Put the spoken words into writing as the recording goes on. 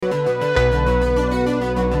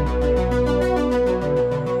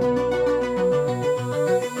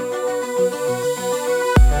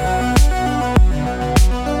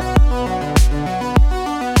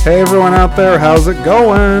Hey everyone out there, how's it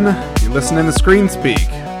going? You're listening to Screen Speak.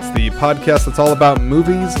 It's the podcast that's all about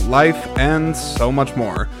movies, life, and so much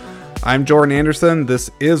more. I'm Jordan Anderson,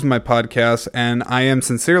 this is my podcast, and I am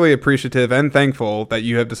sincerely appreciative and thankful that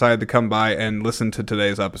you have decided to come by and listen to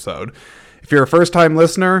today's episode. If you're a first-time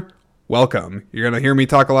listener, welcome. You're going to hear me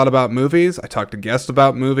talk a lot about movies, I talk to guests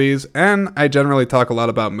about movies, and I generally talk a lot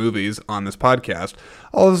about movies on this podcast,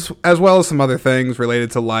 as well as some other things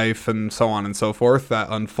related to life and so on and so forth that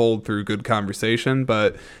unfold through good conversation,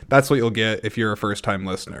 but that's what you'll get if you're a first-time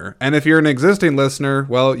listener. And if you're an existing listener,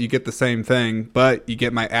 well, you get the same thing, but you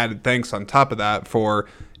get my added thanks on top of that for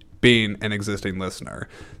being an existing listener.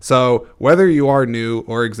 So whether you are new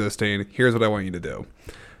or existing, here's what I want you to do.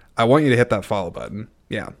 I want you to hit that follow button.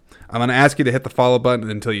 Yeah. I'm going to ask you to hit the follow button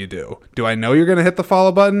until you do. Do I know you're going to hit the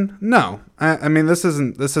follow button? No. I mean, this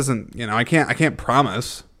isn't, I can't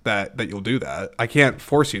promise that you'll do that. I can't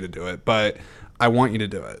force you to do it, but I want you to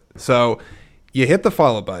do it. So you hit the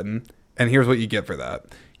follow button, and here's what you get for that.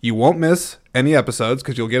 You won't miss any episodes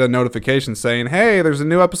because you'll get a notification saying, hey, there's a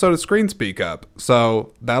new episode of Screen Speak up.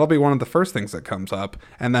 So that'll be one of the first things that comes up.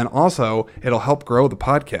 And then also, it'll help grow the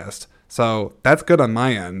podcast. So that's good on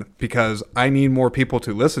my end because I need more people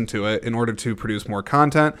to listen to it in order to produce more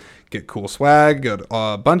content, get cool swag, get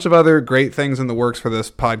a bunch of other great things in the works for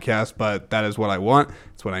this podcast, but that is what I want.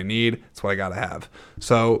 It's what I need. It's what I got to have.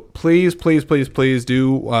 So please, please, please, please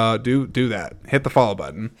do that. Hit the follow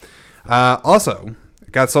button. Also,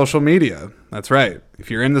 got social media. That's right.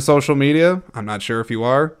 If you're into social media, I'm not sure if you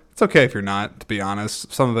are. It's okay if you're not, to be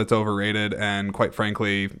honest. Some of it's overrated and quite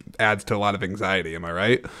frankly adds to a lot of anxiety. Am I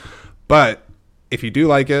right? But if you do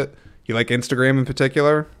like it, you like Instagram in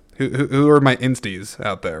particular, who are my insties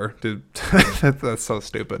out there? Dude, that's so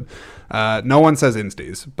stupid. No one says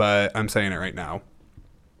insties, but I'm saying it right now.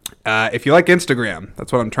 If you like Instagram,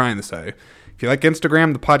 that's what I'm trying to say. If you like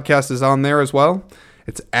Instagram, the podcast is on there as well.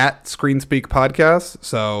 It's at ScreenSpeak Podcast.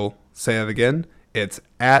 So say that again. It's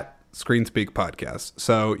at ScreenSpeak Podcast.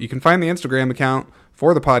 So you can find the Instagram account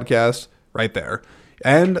for the podcast right there.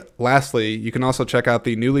 And lastly, you can also check out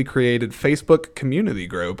the newly created Facebook community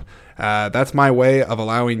group. That's my way of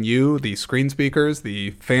allowing you, the screen speakers, the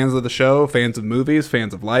fans of the show, fans of movies,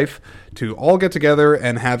 fans of life, to all get together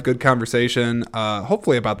and have good conversation,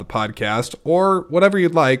 hopefully about the podcast or whatever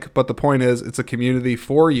you'd like. But the point is, it's a community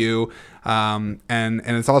for you. And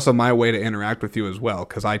it's also my way to interact with you as well,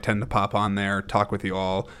 because I tend to pop on there, talk with you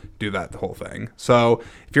all, do that whole thing. So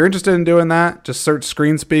if you're interested in doing that, just search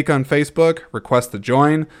Screen Speak on Facebook, request to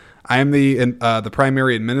join. I am the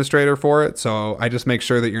primary administrator for it, so I just make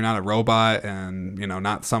sure that you're not a robot and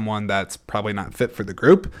not someone that's probably not fit for the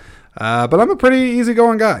group. But I'm a pretty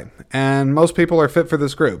easygoing guy, and most people are fit for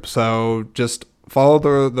this group. So just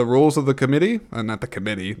follow the rules of the committee, not the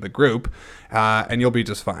committee, the group, and you'll be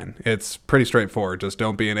just fine. It's pretty straightforward. Just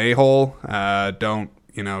don't be an a-hole. Don't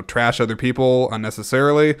trash other people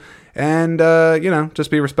unnecessarily, and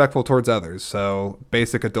just be respectful towards others. So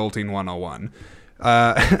basic adulting 101.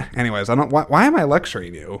 Anyways, why am I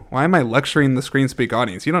lecturing you? Why am I lecturing the Screen Speak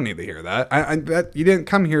audience? You don't need to hear that. You didn't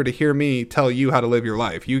come here to hear me tell you how to live your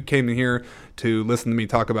life. You came here to listen to me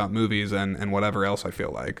talk about movies and whatever else I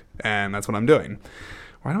feel like. And that's what I'm doing.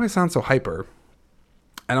 Why do I sound so hyper?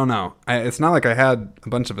 I don't know. It's not like I had a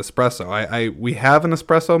bunch of espresso. We have an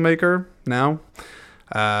espresso maker now.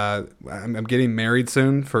 I'm getting married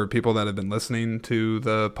soon for people that have been listening to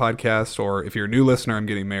the podcast, or if you're a new listener, I'm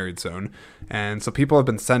getting married soon. And so people have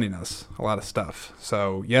been sending us a lot of stuff.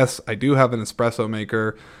 So yes, I do have an espresso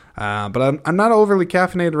maker, but I'm not overly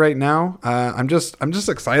caffeinated right now. I'm just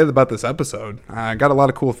excited about this episode. I got a lot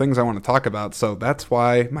of cool things I want to talk about. So that's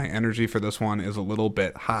why my energy for this one is a little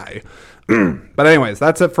bit high. But anyways,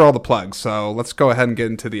 that's it for all the plugs. So let's go ahead and get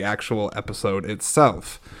into the actual episode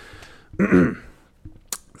itself.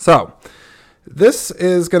 So, this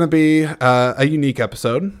is going to be a unique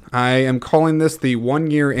episode. I am calling this the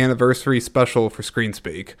 1-year anniversary special for Screen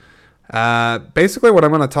Speak. Basically, what I'm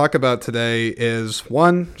going to talk about today is,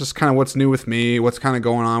 one, just kind of what's new with me, what's kind of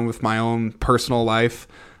going on with my own personal life.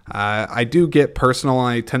 I do get personal.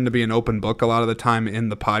 I tend to be an open book a lot of the time in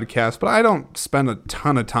the podcast, but I don't spend a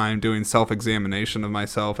ton of time doing self-examination of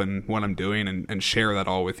myself and what I'm doing and share that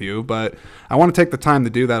all with you. But I want to take the time to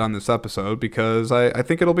do that on this episode because I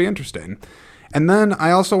think it'll be interesting. And then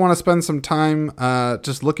I also want to spend some time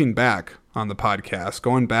just looking back on the podcast,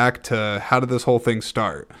 going back to how did this whole thing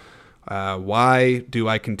start? Why do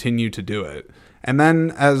I continue to do it? And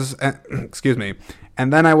then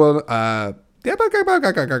and then I will... I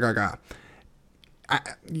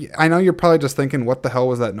know you're probably just thinking, what the hell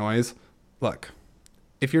was that noise? Look,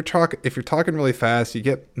 if you're talking really fast, you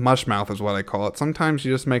get mush mouth is what I call it. Sometimes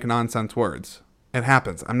you just make nonsense words. It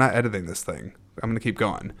happens. I'm not editing this thing. I'm going to keep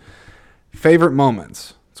going. Favorite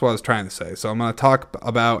moments. That's what I was trying to say. So I'm going to talk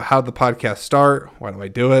about how the podcast start. Why do I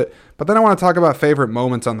do it? But then I want to talk about favorite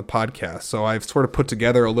moments on the podcast. So I've sort of put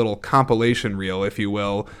together a little compilation reel, if you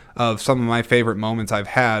will, of some of my favorite moments I've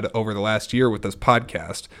had over the last year with this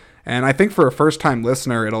podcast. And I think for a first-time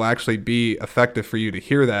listener, it'll actually be effective for you to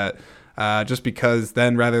hear that, just because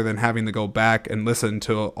then rather than having to go back and listen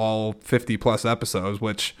to all 50-plus episodes,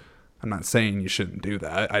 which I'm not saying you shouldn't do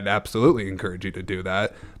that. I'd absolutely encourage you to do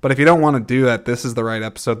that. But if you don't want to do that, this is the right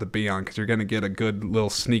episode to be on, because you're going to get a good little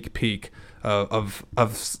sneak peek of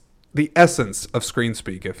the essence of Screen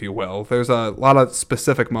Speak, if you will. There's a lot of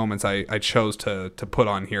specific moments I chose to put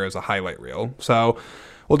on here as a highlight reel. So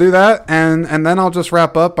we'll do that, and then I'll just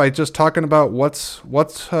wrap up by just talking about what's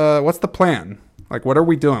the plan. Like, what are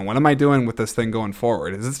we doing? What am I doing with this thing going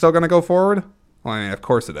forward? Is it still going to go forward? Well, I mean, of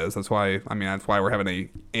course it is. That's why we're having a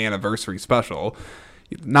anniversary special.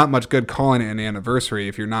 Not much good calling it an anniversary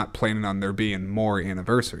if you're not planning on there being more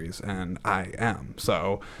anniversaries, and I am.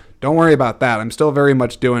 So don't worry about that. I'm still very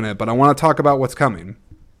much doing it, but I want to talk about what's coming.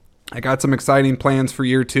 I got some exciting plans for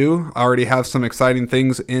year 2. I already have some exciting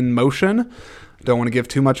things in motion. Don't want to give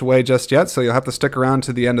too much away just yet, so you'll have to stick around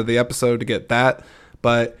to the end of the episode to get that.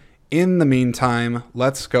 But in the meantime,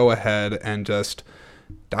 let's go ahead and just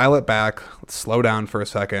dial it back, let's slow down for a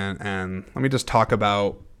second, and let me just talk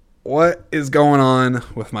about what is going on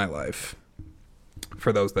with my life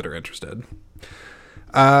for those that are interested.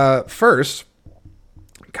 First,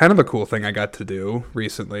 kind of a cool thing I got to do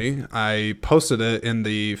recently. I posted it in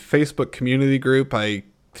the Facebook community group. I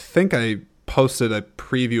think I posted a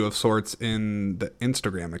preview of sorts in the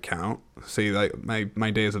Instagram account. See, like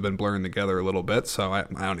my days have been blurring together a little bit, so I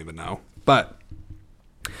don't even know. But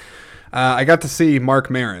I got to see Marc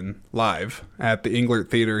Maron live at the Englert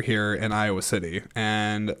Theater here in Iowa City,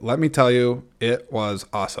 and let me tell you, it was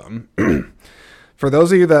awesome. For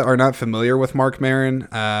those of you that are not familiar with Marc Maron,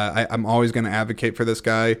 I'm always going to advocate for this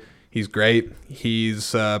guy. He's great.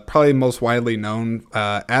 He's probably most widely known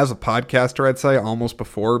as a podcaster, I'd say, almost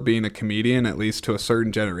before being a comedian, at least to a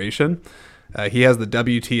certain generation. He has the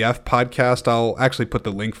WTF podcast. I'll actually put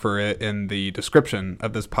the link for it in the description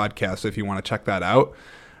of this podcast if you want to check that out.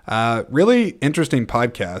 Really interesting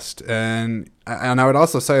podcast. And I would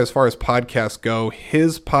also say, as far as podcasts go,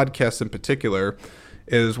 his podcast in particular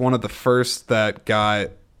is one of the first that got,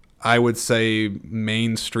 I would say,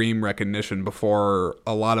 mainstream recognition before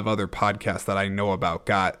a lot of other podcasts that I know about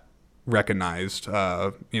got recognized,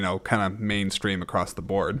 kind of mainstream across the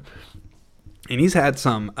board. And he's had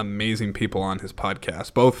some amazing people on his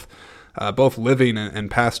podcast, both living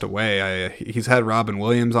and passed away. He's had Robin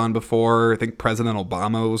Williams on before. I think President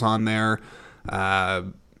Obama was on there.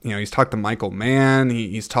 He's talked to Michael Mann.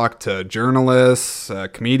 He's talked to journalists,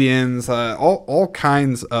 comedians, all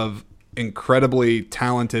kinds of incredibly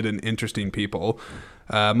talented and interesting people.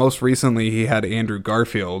 Most recently, he had Andrew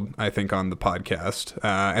Garfield, I think, on the podcast.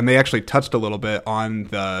 And they actually touched a little bit on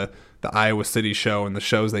the Iowa City show and the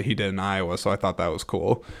shows that he did in Iowa, so I thought that was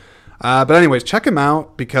cool. But anyways, check him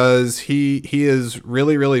out because he is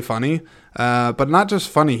really, really funny. But not just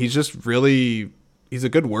funny, he's a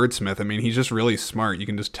good wordsmith. I mean, he's just really smart. You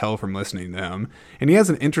can just tell from listening to him. And he has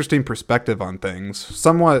an interesting perspective on things,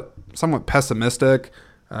 somewhat pessimistic,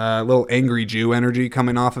 a little angry Jew energy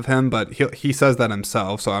coming off of him, but he says that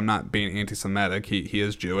himself, so I'm not being anti-Semitic. He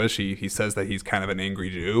is Jewish. He says that he's kind of an angry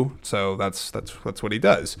Jew, so that's what he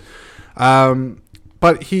does.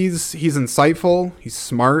 But he's insightful, he's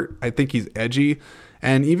smart, I think he's edgy,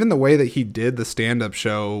 and even the way that he did the stand-up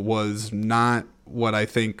show was not what I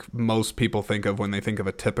think most people think of when they think of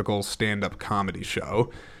a typical stand-up comedy show.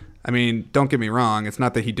 I mean, don't get me wrong, it's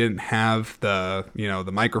not that he didn't have the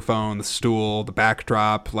microphone, the stool, the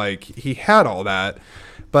backdrop, like he had all that,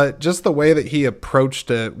 but just the way that he approached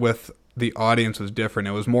it with the audience was different.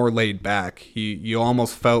 It was more laid back. You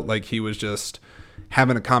almost felt like he was just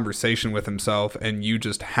having a conversation with himself and you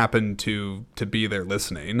just happened to be there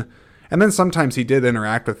listening. And then sometimes he did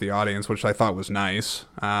interact with the audience, which I thought was nice.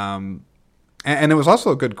 And it was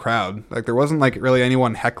also a good crowd. Like, there wasn't like really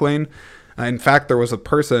anyone heckling. In fact, there was a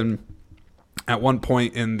person at one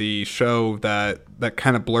point in the show that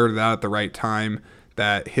kind of blurted out at the right time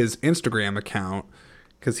that his Instagram account,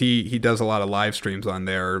 because he does a lot of live streams on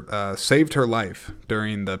there, saved her life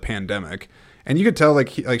during the pandemic. And you could tell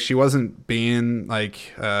like she wasn't being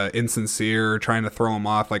like insincere or trying to throw him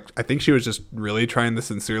off. Like, I think she was just really trying to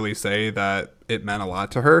sincerely say that it meant a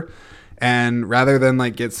lot to her. And rather than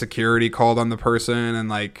like get security called on the person and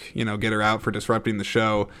like, get her out for disrupting the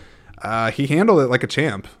show, he handled it like a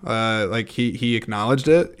champ. Like he acknowledged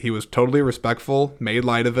it. He was totally respectful, made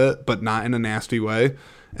light of it, but not in a nasty way.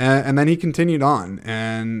 And then he continued on,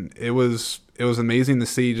 and it was amazing to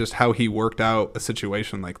see just how he worked out a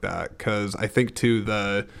situation like that. Because I think to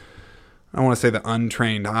I don't want to say the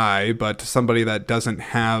untrained eye, but to somebody that doesn't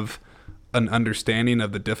have an understanding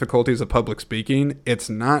of the difficulties of public speaking, it's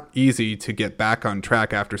not easy to get back on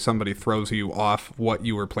track after somebody throws you off what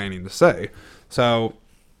you were planning to say. So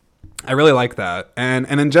I really like that. And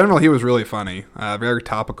in general, he was really funny, very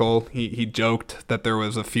topical. He joked that there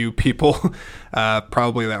was a few people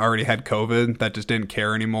probably that already had COVID that just didn't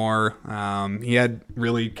care anymore. He had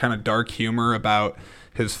really kind of dark humor about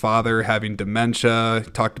his father having dementia.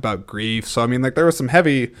 He talked about grief. So, I mean, like, there was some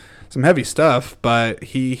heavy stuff, but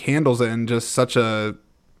he handles it in just such a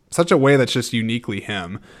way that's just uniquely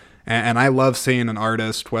him. And I love seeing an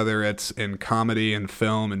artist, whether it's in comedy and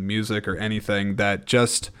film and music or anything, that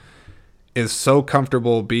just is so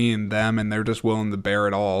comfortable being them, and they're just willing to bear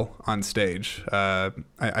it all on stage.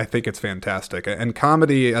 I think it's fantastic. And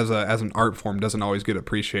comedy as an art form doesn't always get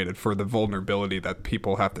appreciated for the vulnerability that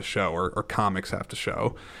people have to show, or comics have to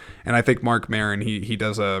show. And I think Marc Maron, he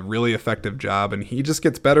does a really effective job, and he just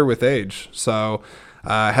gets better with age. So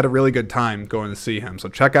I had a really good time going to see him. So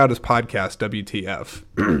check out his podcast, WTF.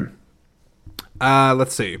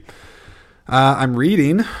 Let's see. I'm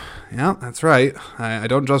reading. Yeah, that's right. I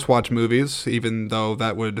don't just watch movies, even though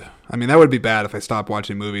that would be bad if I stopped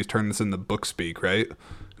watching movies, turn this into book speak, right?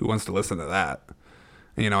 Who wants to listen to that?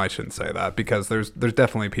 I shouldn't say that, because there's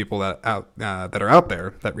definitely people that are out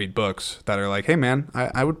there that read books that are like, hey man,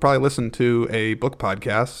 I would probably listen to a book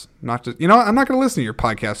podcast. Not just, I'm not going to listen to your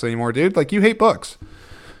podcast anymore, dude. Like, you hate books.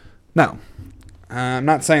 No, I'm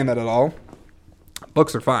not saying that at all.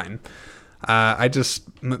 Books are fine.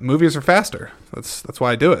 Movies are faster. That's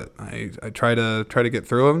why I do it. I try to get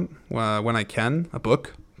through them when I can, a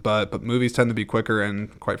book, but movies tend to be quicker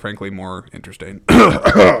and, quite frankly, more interesting.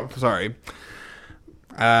 Sorry.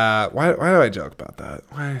 Why do I joke about that?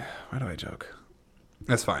 Why do I joke?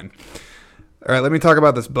 That's fine. All right, let me talk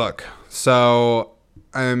about this book. So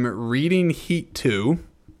I'm reading Heat 2.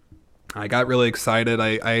 I got really excited.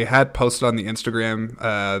 I had posted on the Instagram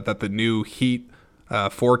that the new Heat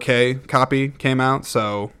 4K copy came out.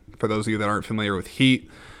 So for those of you that aren't familiar with Heat,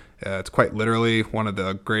 it's quite literally one of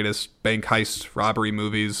the greatest bank heist robbery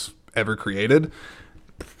movies ever created.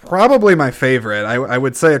 Probably my favorite. I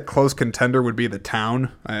would say a close contender would be The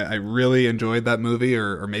Town. I really enjoyed that movie,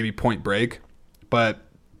 or maybe Point Break. But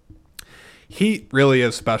Heat really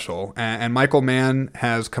is special. And Michael Mann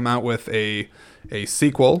has come out with a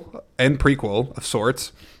sequel and prequel of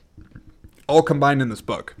sorts, all combined in this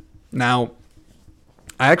book. Now,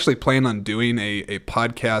 I actually plan on doing a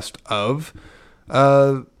podcast of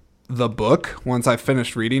the book once I've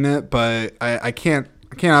finished reading it, but I can't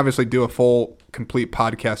obviously do a full complete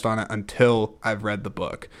podcast on it until I've read the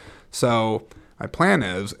book. So my plan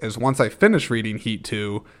is once I finish reading Heat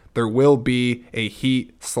 2, there will be a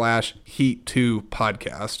Heat/Heat 2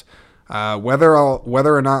 podcast. Whether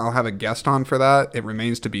or not I'll have a guest on for that, it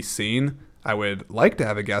remains to be seen. I would like to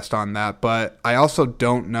have a guest on that, but I also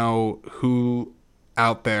don't know who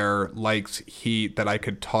out there likes Heat that I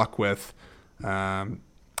could talk with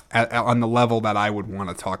on the level that I would want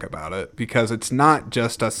to talk about it, because it's not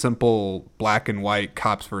just a simple black and white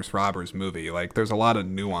cops versus robbers movie. Like, there's a lot of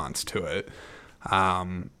nuance to it, a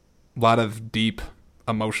lot of deep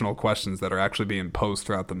emotional questions that are actually being posed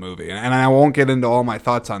throughout the movie, and I won't get into all my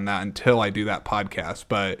thoughts on that until I do that podcast,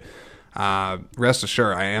 but rest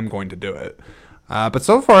assured I am going to do it. But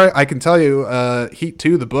so far, I can tell you, Heat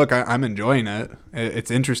 2, the book, I'm enjoying it.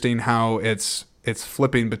 It's interesting how it's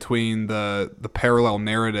flipping between the parallel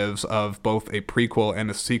narratives of both a prequel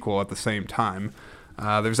and a sequel at the same time.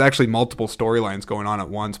 There's actually multiple storylines going on at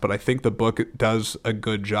once, but I think the book does a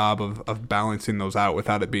good job of balancing those out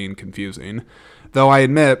without it being confusing. Though I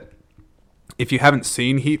admit, if you haven't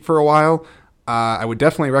seen Heat for a while, I would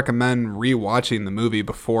definitely recommend rewatching the movie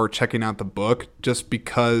before checking out the book, just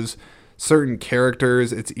because certain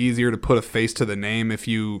characters, it's easier to put a face to the name if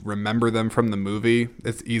you remember them from the movie.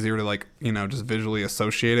 It's easier to just visually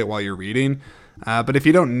associate it while you're reading. But if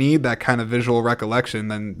you don't need that kind of visual recollection,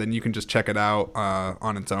 then you can just check it out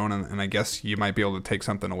on its own, and I guess you might be able to take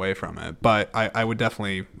something away from it. But I would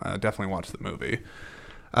definitely watch the movie.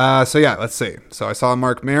 So yeah, let's see. So I saw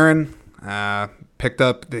Marc Maron, picked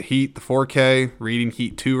up the Heat, the 4K, reading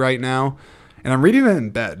Heat 2 right now, and I'm reading it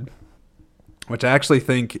in bed, which I actually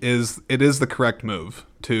think is the correct move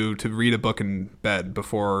to read a book in bed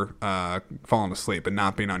before falling asleep and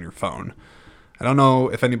not being on your phone. I don't know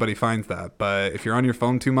if anybody finds that, but if you're on your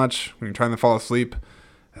phone too much when you're trying to fall asleep,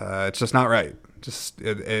 It's just not right. Just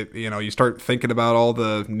you start thinking about all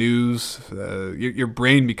the news. Your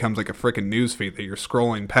brain becomes like a freaking news feed that you're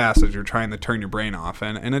scrolling past as you're trying to turn your brain off,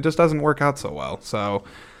 and it just doesn't work out so well. So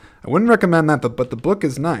I wouldn't recommend that. But the book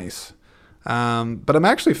is nice. But I'm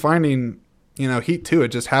actually finding, Heat 2, it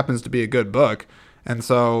just happens to be a good book, and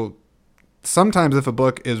so sometimes if a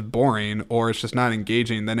book is boring or it's just not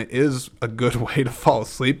engaging, then it is a good way to fall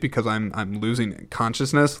asleep because I'm losing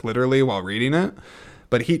consciousness literally while reading it.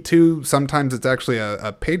 But Heat 2, sometimes it's actually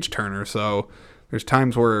a page turner. So there's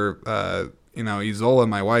times where, Isola,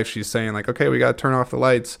 my wife, she's saying like, okay, we got to turn off the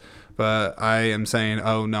lights. But I am saying,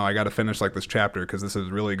 oh no, I got to finish like this chapter because this is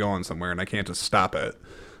really going somewhere and I can't just stop it.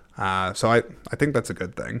 So I think that's a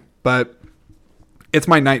good thing. But it's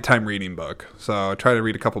my nighttime reading book. So I try to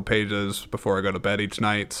read a couple pages before I go to bed each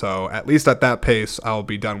night. So at least at that pace, I'll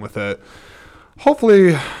be done with it.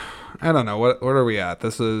 Hopefully, I don't know. What are we at?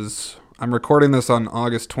 I'm recording this on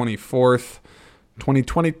August 24th,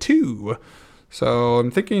 2022. So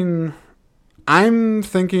I'm thinking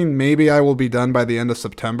maybe I will be done by the end of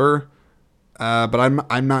September. But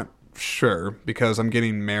I'm not sure because I'm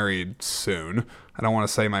getting married soon. I don't want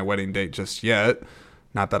to say my wedding date just yet.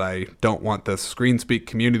 Not that I don't want the ScreenSpeak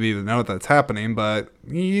community to know that's happening, but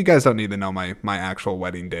you guys don't need to know my actual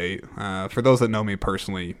wedding date. For those that know me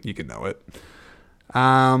personally, you can know it.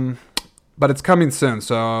 But it's coming soon,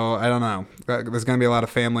 so I don't know. There's going to be a lot of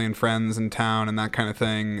family and friends in town and that kind of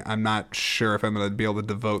thing. I'm not sure if I'm going to be able to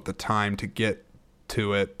devote the time to get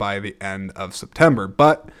to it by the end of September,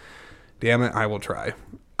 but damn it, I will try.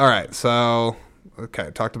 All right, so, okay, I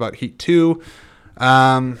talked about Heat 2.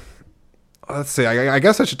 Let's see, I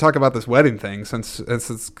guess I should talk about this wedding thing since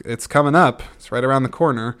it's coming up. It's right around the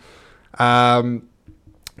corner. The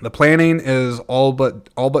planning is all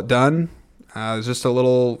but done. There's just a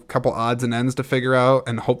little couple odds and ends to figure out,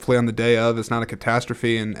 and hopefully on the day of, it's not a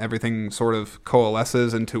catastrophe and everything sort of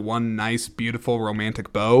coalesces into one nice, beautiful,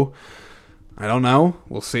 romantic bow. I don't know.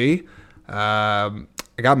 We'll see. I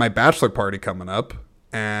got my bachelor party coming up,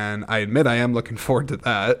 and I admit I am looking forward to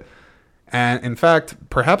that. And in fact,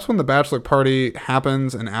 perhaps when the bachelor party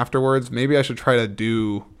happens and afterwards, maybe I should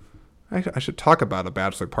I should talk about a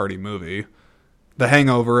bachelor party movie. The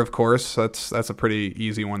Hangover, of course, that's a pretty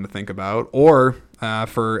easy one to think about. Or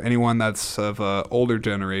for anyone that's of an older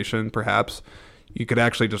generation, perhaps, you could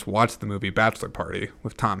actually just watch the movie Bachelor Party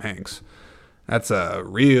with Tom Hanks. That's a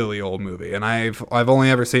really old movie, and I've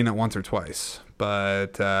only ever seen it once or twice.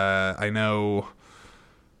 But I know...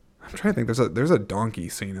 I'm trying to think. There's a donkey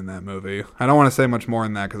scene in that movie. I don't want to say much more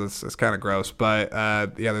than that because it's kind of gross. But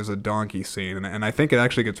there's a donkey scene, and I think it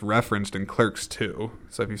actually gets referenced in Clerks 2.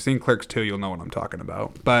 So if you've seen Clerks 2, you'll know what I'm talking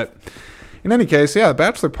about. But in any case, yeah,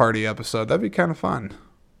 bachelor party episode, that'd be kind of fun.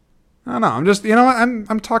 I don't know. I'm just,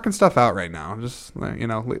 I'm talking stuff out right now. Just,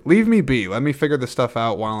 leave me be. Let me figure this stuff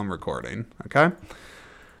out while I'm recording. Okay.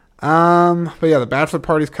 But yeah, the bachelor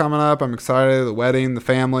party's coming up. I'm excited. The wedding, the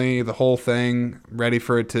family, the whole thing. Ready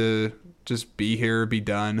for it to just be here, be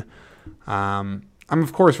done. I'm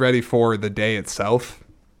of course ready for the day itself.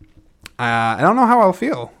 I don't know how I'll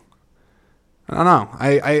feel. I don't know.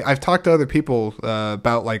 I've talked to other people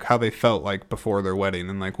about like how they felt like before their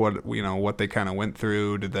wedding and like what they kind of went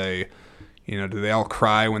through. Did they all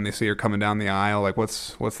cry when they see her coming down the aisle? Like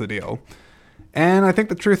what's the deal? And I think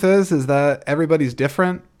the truth is that everybody's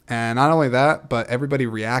different. And not only that, but everybody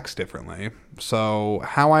reacts differently. So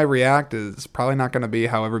how I react is probably not going to be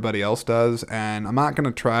how everybody else does. And I'm not going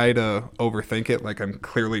to try to overthink it like I'm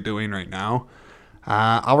clearly doing right now.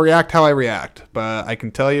 I'll react how I react. But I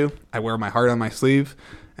can tell you, I wear my heart on my sleeve.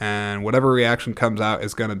 And whatever reaction comes out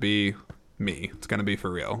is going to be me. It's going to be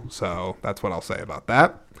for real. So that's what I'll say about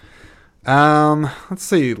that. Let's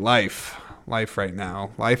see. Life right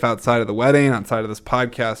now. Life outside of the wedding, outside of this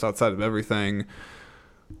podcast, outside of everything.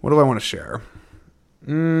 What do I want to share?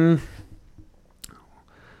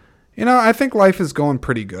 I think life is going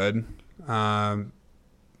pretty good.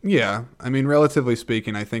 Yeah, I mean, relatively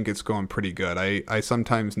speaking, I think it's going pretty good. I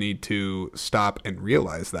sometimes need to stop and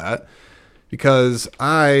realize that because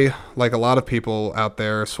I, like a lot of people out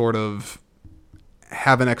there, sort of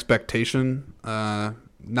have an expectation, not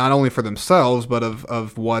only for themselves, but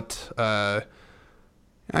of what...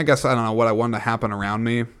 I guess, I don't know, what I want to happen around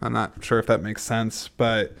me. I'm not sure if that makes sense,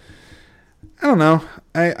 but I don't know.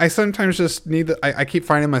 I sometimes just need I keep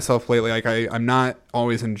finding myself lately, like I'm not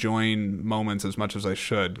always enjoying moments as much as I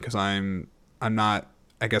should because I'm not,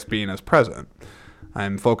 I guess, being as present.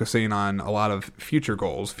 I'm focusing on a lot of future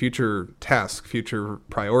goals, future tasks, future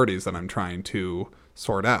priorities that I'm trying to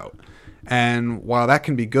sort out. And while that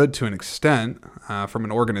can be good to an extent, from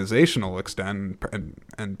an organizational extent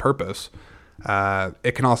and purpose,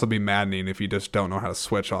 it can also be maddening if you just don't know how to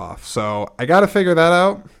switch off. So I got to figure that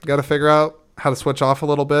out. Got to figure out how to switch off a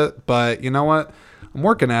little bit. But you know what? I'm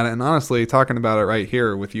working at it. And honestly, talking about it right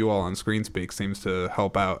here with you all on ScreenSpeak seems to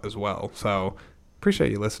help out as well. So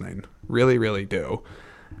appreciate you listening. Really, really do.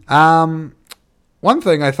 One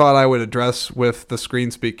thing I thought I would address with the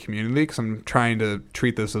ScreenSpeak community, because I'm trying to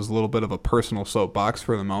treat this as a little bit of a personal soapbox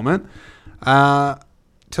for the moment,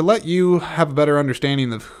 to let you have a better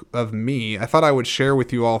understanding of me, I thought I would share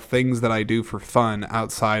with you all things that I do for fun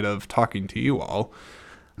outside of talking to you all.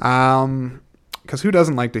 Because who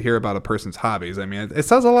doesn't like to hear about a person's hobbies? I mean, it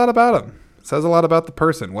says a lot about them. It says a lot about the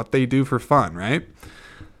person, what they do for fun, right?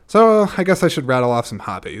 So I guess I should rattle off some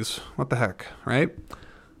hobbies. What the heck, right?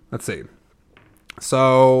 Let's see.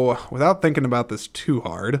 So without thinking about this too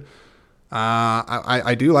hard,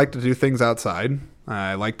 I do like to do things outside.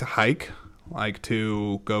 I like to hike. Like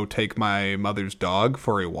to go take my mother's dog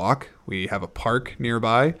for a walk. We have a park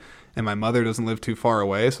nearby, and my mother doesn't live too far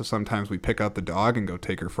away, so sometimes we pick up the dog and go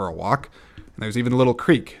take her for a walk. And there's even a little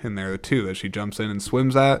creek in there too that she jumps in and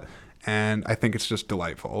swims at, and I think it's just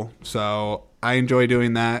delightful. So I enjoy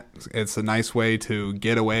doing that. It's a nice way to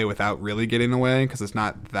get away without really getting away, because it's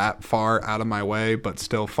not that far out of my way, but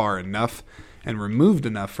still far enough and removed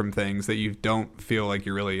enough from things that you don't feel like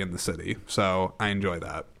you're really in the city. So I enjoy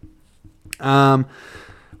that.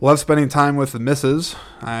 Love spending time with the missus.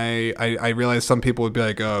 I realize some people would be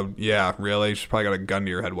like, oh, yeah, really? She's probably got a gun to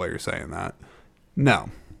your head while you're saying that. No,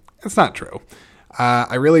 it's not true.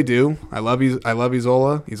 I really do. I love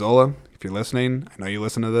Isola. Isola, if you're listening, I know you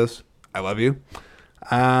listen to this. I love you.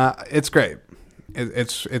 It's great.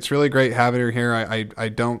 It's really great having her here. I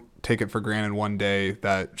don't take it for granted one day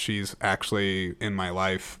that she's actually in my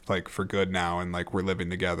life, like, for good now, and like we're living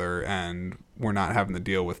together and we're not having to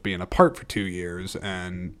deal with being apart for 2 years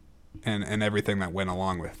and everything that went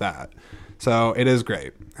along with that. So it is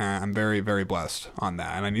great. I'm very, very blessed on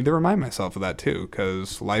that. And I need to remind myself of that too,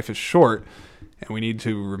 because life is short and we need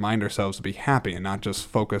to remind ourselves to be happy and not just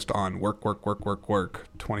focused on work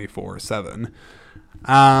 24/7.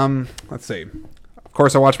 Let's see. Of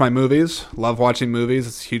course, I watch my movies. Love watching movies.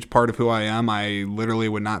 It's a huge part of who I am. I literally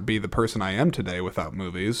would not be the person I am today without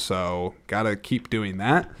movies, so gotta keep doing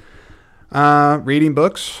that. Reading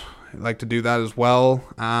books. I like to do that as well.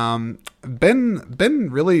 Been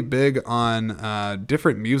really big on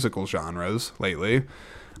different musical genres lately.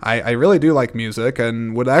 I really do like music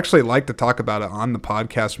and would actually like to talk about it on the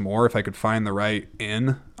podcast more if I could find the right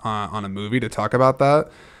on a movie to talk about that.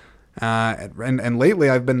 And lately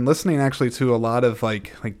I've been listening actually to a lot of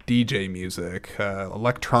like DJ music,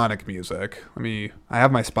 electronic music. I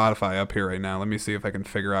have my Spotify up here right now. Let me see if I can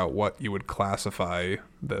figure out what you would classify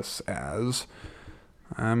this as.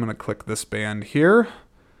 I'm going to click this band here.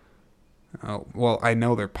 Oh, well, I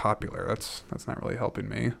know they're popular. That's not really helping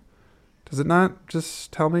me. Does it not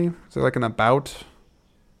just tell me? Is there like an about?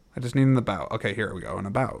 I just need an about. Okay, here we go. An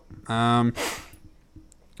about.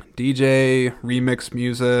 DJ, remix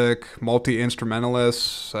music,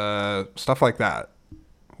 multi-instrumentalists, stuff like that.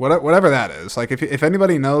 Whatever that is. Like if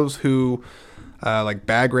anybody knows who like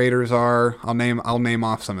bag raiders are, I'll name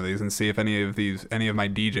off some of these and see if any of my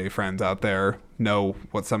DJ friends out there know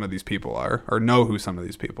what some of these people are or know who some of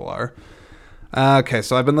these people are. Okay,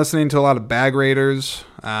 so I've been listening to a lot of bag raiders,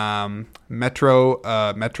 Metro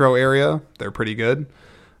area. They're pretty good.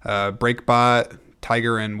 Breakbot,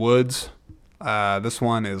 Tiger and Woods. This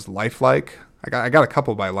one is Lifelike. I got a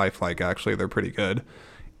couple by Lifelike, actually. They're pretty good.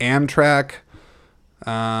 Amtrak,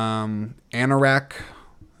 Anorak.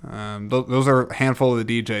 Those are a handful of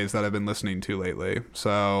the DJs that I've been listening to lately.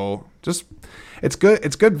 So just, it's good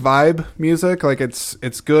vibe music. Like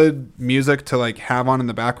it's good music to like have on in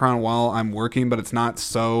the background while I'm working, but it's not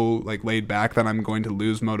so like laid back that I'm going to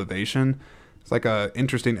lose motivation. It's like a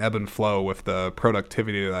interesting ebb and flow with the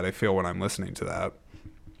productivity that I feel when I'm listening to that.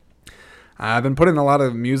 I've been putting a lot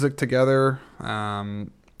of music together, for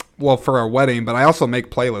our wedding, but I also make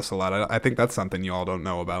playlists a lot. I think that's something you all don't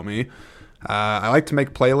know about me. I like to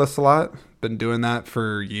make playlists a lot. Been doing that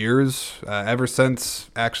for years, ever since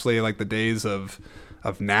actually like the days of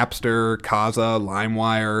Napster, Kazaa,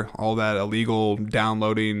 LimeWire, all that illegal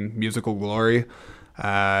downloading musical glory.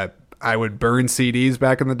 I would burn CDs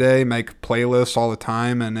back in the day, make playlists all the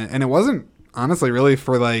time, and it wasn't honestly really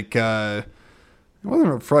for like. It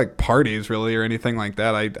wasn't for like parties really or anything like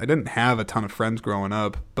that. I didn't have a ton of friends growing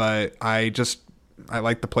up, but I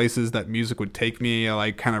like the places that music would take me. I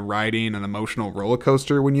like kind of riding an emotional roller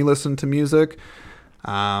coaster when you listen to music,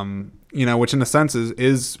 which in a sense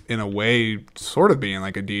is in a way sort of being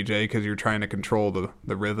like a DJ because you're trying to control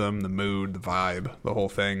the rhythm, the mood, the vibe, the whole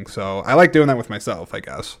thing. So I like doing that with myself, I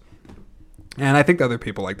guess. And I think other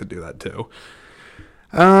people like to do that too.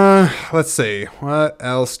 Let's see. What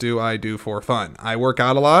else do I do for fun? I work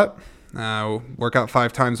out a lot. Work out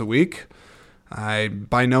 5 times a week. I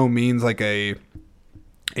by no means like a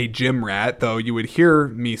gym rat, though you would hear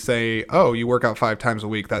me say, "Oh, you work out 5 times a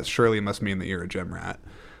week. That surely must mean that you're a gym rat."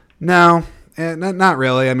 No, not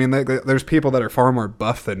really. I mean, there's people that are far more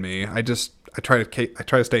buff than me. I try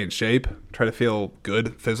to stay in shape, try to feel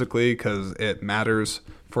good physically because it matters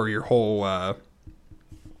for your whole, I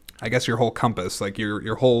guess your whole compass, like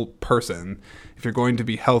your whole person. If you're going to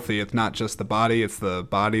be healthy, it's not just the body, it's the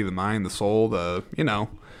body, the mind, the soul,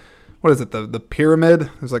 what is it? The pyramid?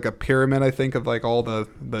 There's like a pyramid, I think, of like all the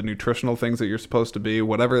nutritional things that you're supposed to be.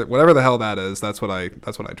 Whatever the hell that is, that's what I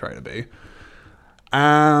try to be.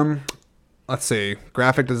 Let's see.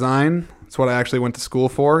 Graphic design. That's what I actually went to school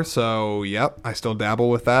for. So, yep, I still dabble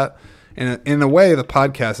with that. And in a way, the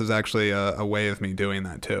podcast is actually a way of me doing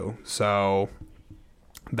that too. So,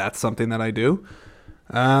 that's something that I do.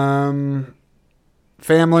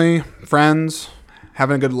 Family, friends,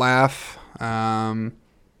 having a good laugh.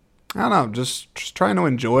 I don't know, just trying to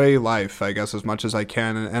enjoy life, I guess, as much as I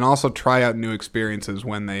can, and also try out new experiences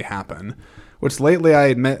when they happen. Which lately, I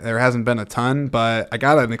admit, there hasn't been a ton, but I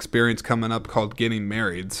got an experience coming up called getting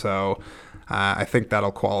married, so I think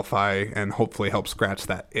that'll qualify and hopefully help scratch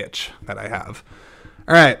that itch that I have.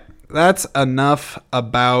 All right, that's enough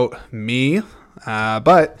about me,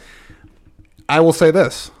 but I will say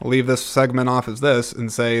this. I'll leave this segment off as this and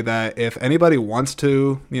say that if anybody wants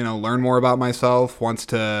to, learn more about myself, wants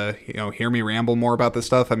to, hear me ramble more about this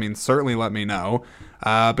stuff, I mean, certainly let me know.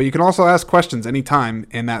 But you can also ask questions anytime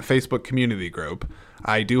in that Facebook community group.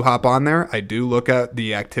 I do hop on there. I do look at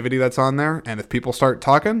the activity that's on there. And if people start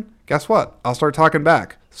talking, guess what? I'll start talking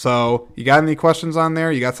back. So you got any questions on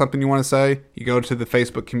there? You got something you want to say? You go to the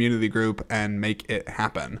Facebook community group and make it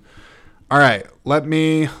happen. All right,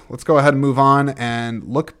 let's go ahead and move on and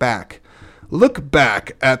look back. Look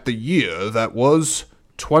back at the year that was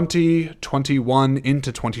 2021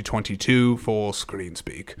 into 2022 for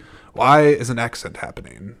ScreenSpeak. Why is an accent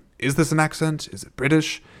happening? Is this an accent? Is it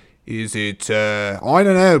British? Is it, I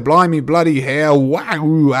don't know, blimey bloody hell,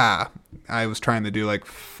 wow. I was trying to do like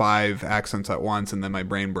 5 accents at once and then my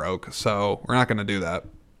brain broke, so we're not going to do that.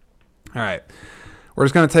 All right, we're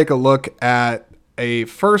just going to take a look at a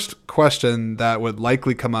first question that would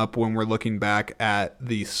likely come up when we're looking back at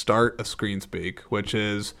the start of ScreenSpeak, which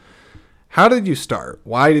is, how did you start?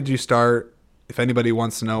 Why did you start? If anybody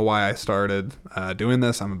wants to know why I started doing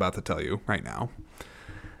this, I'm about to tell you right now.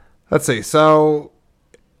 Let's see. So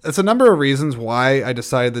it's a number of reasons why I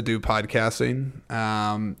decided to do podcasting.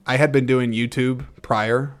 I had been doing YouTube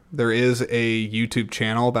prior. There is a YouTube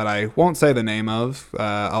channel that I won't say the name of. For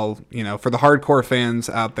the hardcore fans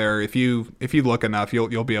out there, if you look enough,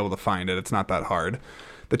 you'll be able to find it. It's not that hard.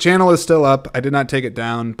 The channel is still up. I did not take it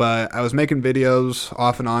down, but I was making videos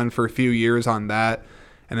off and on for a few years on that.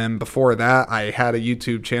 And then before that, I had a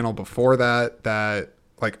YouTube channel before that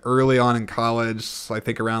like early on in college, I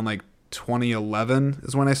think around like 2011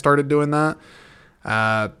 is when I started doing that.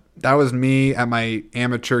 That was me at my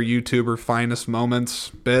amateur YouTuber finest moments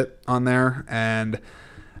bit on there, and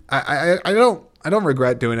I don't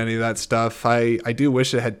regret doing any of that stuff. I do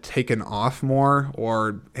wish it had taken off more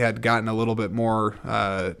or had gotten a little bit more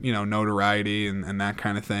notoriety and that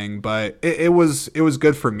kind of thing. But it was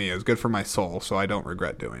good for me. It was good for my soul, so I don't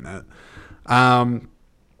regret doing it.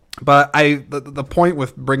 But the point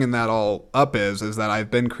with bringing that all up is that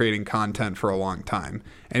I've been creating content for a long time,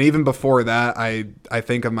 and even before that, I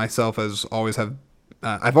think of myself as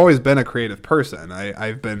I've always been a creative person.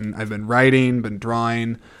 I've been writing, been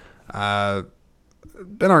drawing,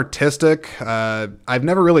 been artistic. I've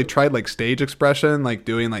never really tried like stage expression, like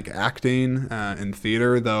doing like acting in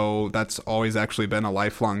theater, though that's always actually been a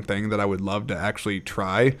lifelong thing that I would love to actually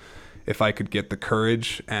try. If I could get the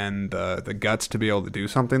courage and the guts to be able to do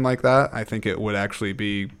something like that, I think it would actually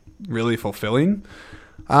be really fulfilling.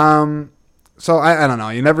 So I don't know.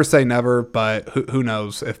 You never say never, but who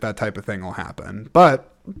knows if that type of thing will happen.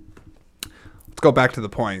 But let's go back to the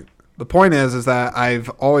point. The point is that I've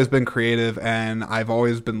always been creative and I've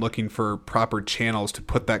always been looking for proper channels to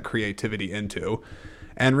put that creativity into.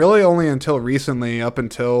 And really only until recently, up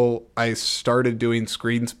until I started doing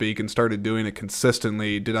ScreenSpeak and started doing it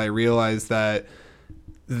consistently, did I realize that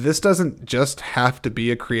this doesn't just have to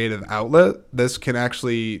be a creative outlet. This can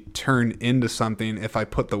actually turn into something if I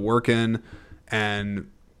put the work in and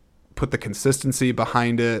put the consistency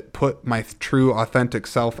behind it, put my true authentic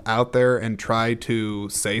self out there and try to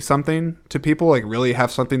say something to people, like really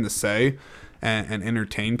have something to say and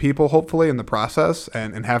entertain people hopefully in the process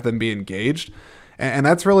and have them be engaged. And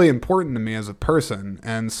that's really important to me as a person.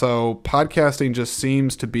 And so podcasting just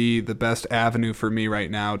seems to be the best avenue for me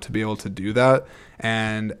right now to be able to do that.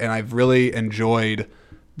 And I've really enjoyed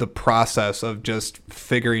the process of just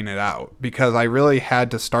figuring it out, because I really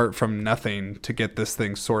had to start from nothing to get this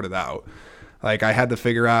thing sorted out. Like, I had to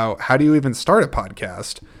figure out, how do you even start a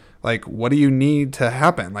podcast? Like, what do you need to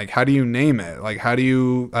happen? Like, how do you name it? Like, how do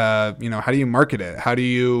you, how do you market it? How do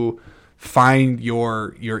you find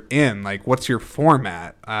your in? Like, what's your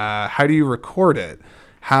format? How do you record it?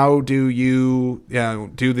 How do you,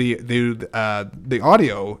 do the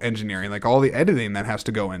audio engineering, like all the editing that has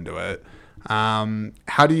to go into it?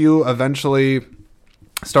 How do you eventually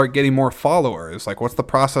start getting more followers? Like, what's the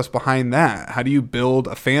process behind that? How do you build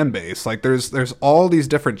a fan base? Like, there's all these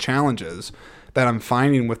different challenges that I'm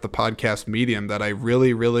finding with the podcast medium that I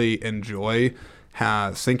really, really enjoy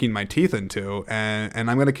sinking my teeth into, and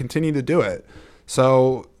I'm going to continue to do it.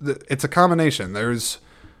 So it's a combination. There's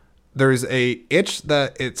a itch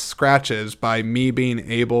that it scratches by me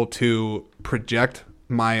being able to project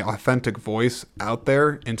my authentic voice out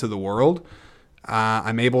there into the world.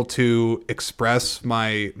 I'm able to express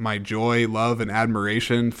my joy, love, and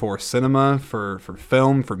admiration for cinema, for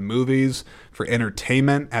film, for movies, for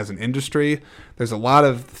entertainment as an industry. There's a lot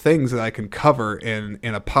of things that I can cover in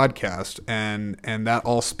a podcast, and that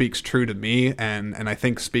all speaks true to me, and I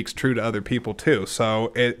think speaks true to other people too.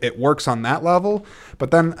 So it works on that level. But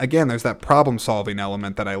then again, there's that problem solving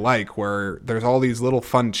element that I like, where there's all these little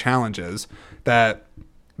fun challenges that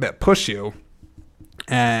push you.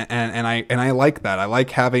 And I like that. I like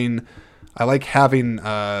having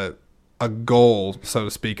a goal, so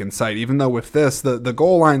to speak, in sight. Even though with this, the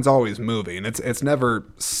goal line's always moving. It's never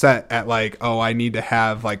set at like, oh, I need to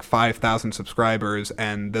have like 5,000 subscribers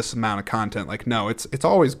and this amount of content. Like, no, it's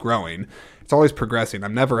always growing. It's always progressing.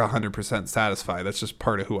 I'm never 100% satisfied. That's just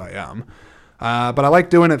part of who I am. But I like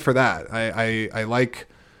doing it for that. I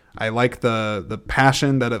like the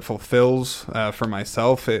passion that it fulfills for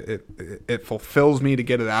myself. It fulfills me to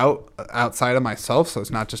get it outside of myself, so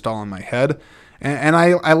it's not just all in my head. And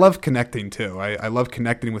I love connecting too. I love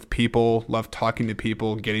connecting with people, love talking to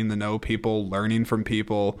people, getting to know people, learning from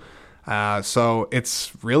people. So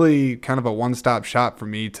it's really kind of a one-stop shop for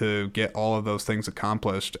me to get all of those things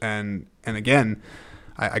accomplished. And again,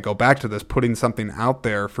 I go back to this, putting something out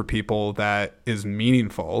there for people that is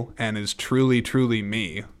meaningful and is truly, truly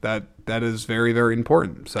me. That is very, very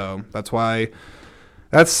important. So that's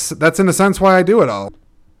in a sense why I do it all.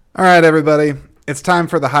 All right, everybody, it's time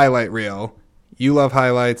for the highlight reel. You love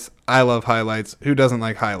highlights. I love highlights. Who doesn't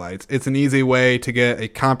like highlights? It's an easy way to get a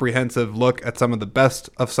comprehensive look at some of the best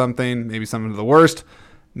of something, maybe some of the worst.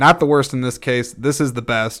 Not the worst in this case. This is the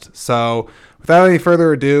best. So without any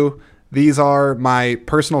further ado, these are my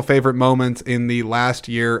personal favorite moments in the last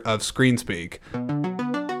year of ScreenSpeak.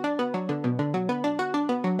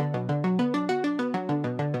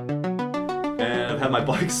 And I've had my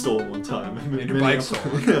bike stolen one time. Your bike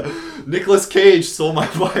stolen? Nicolas Cage stole my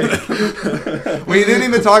bike. We didn't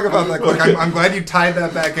even talk about that quick. I'm glad you tied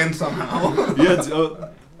that back in somehow. Yeah,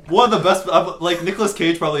 one of the best. Like, Nicolas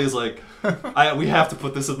Cage probably is like, we have to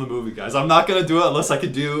put this in the movie, guys. I'm not gonna do it unless I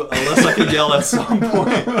can yell at some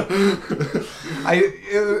point.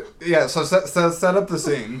 So set up the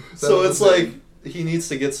scene. So it's like he needs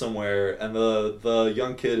to get somewhere, and the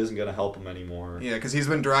young kid isn't gonna help him anymore. Yeah, because he's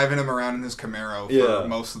been driving him around in his Camaro for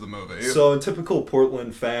most of the movie. So in typical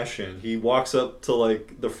Portland fashion, he walks up to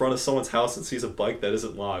like the front of someone's house and sees a bike that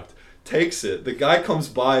isn't locked. Takes it. The guy comes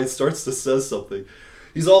by and starts to say something.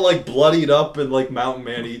 He's all like bloodied up and like Mountain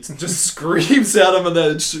Man. He just screams at him and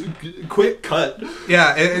then quick cut.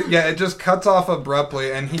 Yeah, it just cuts off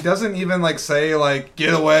abruptly, and he doesn't even like say like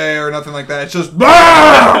get away or nothing like that. It's just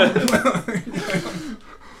BAM!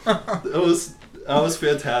 That was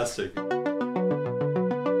fantastic.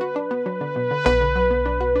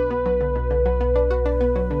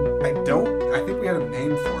 I think we had a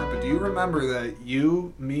name for it, but do you remember that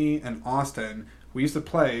you, me, and Austin, we used to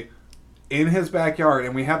play in his backyard,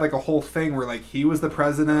 and we had like a whole thing where like he was the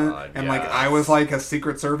president, and like I was like a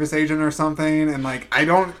Secret Service agent or something, and like I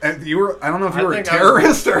don't know if you were a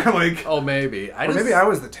terrorist or like maybe maybe I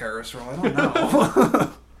was the terrorist role. I don't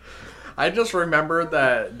know. I just remembered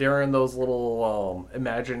that during those little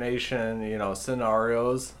imagination,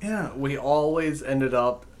 scenarios, we always ended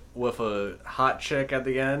up with a hot chick at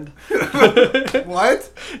the end.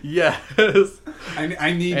 What? Yes. I need.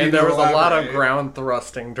 And you there to was elaborate. a lot of ground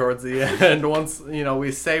thrusting towards the end. Once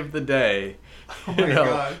we saved the day. Oh my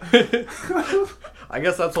god. I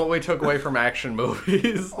guess that's what we took away from action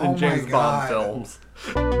movies and James Bond films.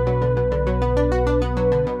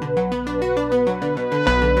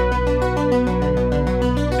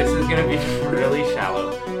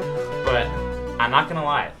 I'm not gonna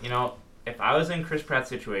lie. You know, if I was in Chris Pratt's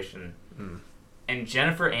situation and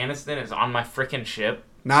Jennifer Aniston is on my freaking ship.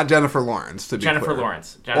 Not Jennifer Lawrence, to be Jennifer clear.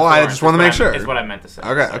 Lawrence. Well, I just want to make sure. Is what I meant to say.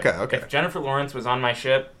 Okay. If Jennifer Lawrence was on my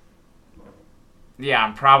ship, yeah,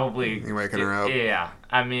 I'm probably... You waking her up? Yeah.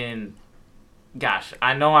 I mean, gosh,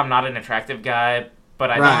 I know I'm not an attractive guy,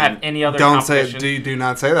 but I don't have any other competition. Do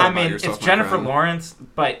not say that about yourself, it's Jennifer Lawrence,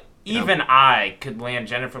 but even I could land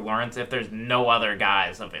Jennifer Lawrence if there's no other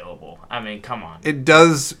guys available. I mean, come on. It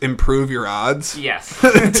does improve your odds. Yes.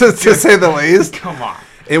 to say the least. Come on.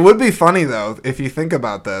 It would be funny, though, if you think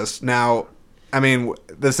about this. Now, I mean,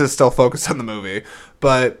 this is still focused on the movie,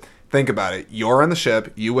 but think about it. You're on the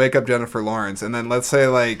ship, you wake up Jennifer Lawrence, and then let's say,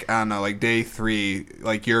 like, I don't know, like day 3,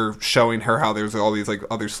 like you're showing her how there's all these, like,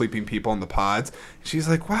 other sleeping people in the pods. She's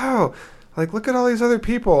like, wow, like, look at all these other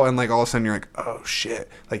people. And, like, all of a sudden you're like, oh, shit.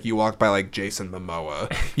 Like, you walk by, like, Jason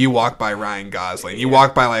Momoa. You walk by Ryan Gosling. You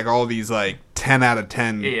walk by, like, all these, like, 10 out of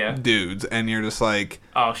 10 dudes, and you're just like,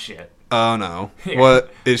 oh, shit. Oh, no. Yeah.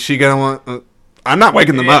 What is she going to want? I'm not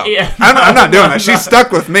waking them up. Yeah. I'm not doing that. She's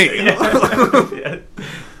stuck with me.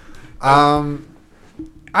 I'm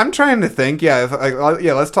trying to think. Yeah,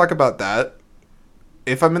 let's talk about that.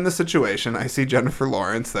 If I'm in the situation, I see Jennifer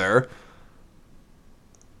Lawrence there.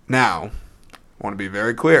 Now, I want to be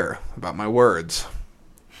very clear about my words.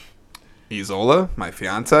 Isola, my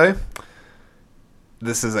fiance,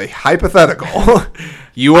 this is a hypothetical.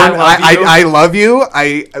 I love you.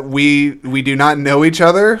 We do not know each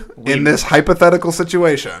other in this hypothetical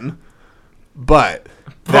situation. But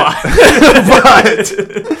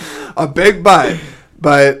a big but.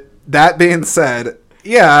 But that being said,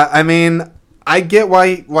 yeah, I mean, I get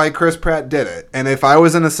why Chris Pratt did it. And if I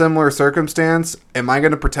was in a similar circumstance, am I going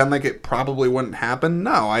to pretend like it probably wouldn't happen?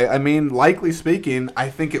 No. I mean, likely speaking, I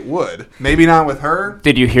think it would. Maybe not with her.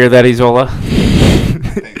 Did you hear that, Isola?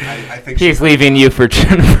 I think he's leaving you for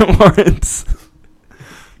Jennifer Lawrence.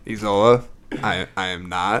 Isola, I am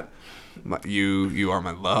not. You are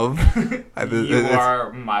my love. You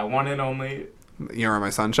are my one and only. You are my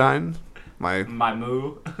sunshine. My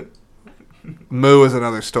moo. Moo is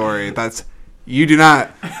another story. You do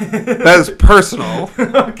not. That is personal.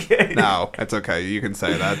 Okay. No, it's okay. You can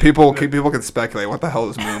say that. People can speculate. What the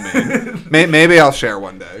hell does moo mean? Maybe I'll share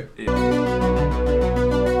one day.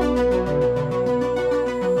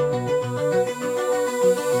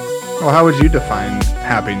 Well, how would you define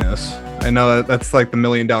happiness? I know that's like the $1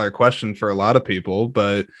 million question for a lot of people,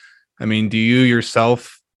 but I mean, do you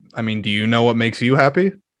yourself? I mean, do you know what makes you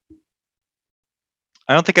happy?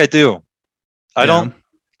 I don't think I do. I don't.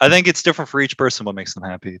 I think it's different for each person what makes them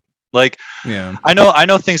happy. Like, yeah, I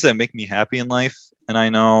know things that make me happy in life, and I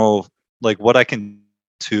know like what I can do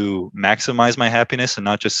to maximize my happiness and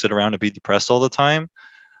not just sit around and be depressed all the time.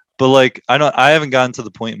 But like, I haven't gotten to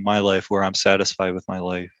the point in my life where I'm satisfied with my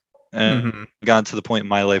life, and gotten to the point in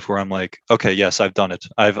my life where I'm like, okay, yes, I've done it.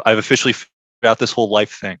 I've officially figured out this whole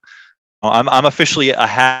life thing. I'm officially a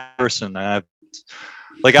happy person. And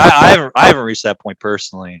I haven't reached that point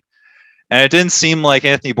personally. And it didn't seem like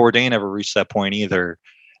Anthony Bourdain ever reached that point either.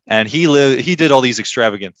 And he did all these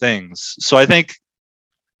extravagant things. So I think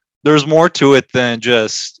there's more to it than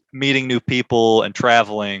just meeting new people and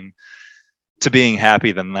traveling to being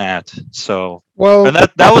happy than that. So, and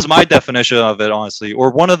that was my definition of it, honestly.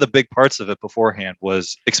 Or one of the big parts of it beforehand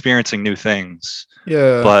was experiencing new things.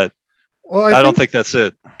 Yeah. But I don't think that's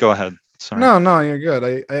it. Go ahead. Sorry. No, you're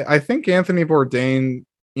good. I think Anthony Bourdain,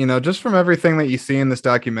 you know, just from everything that you see in this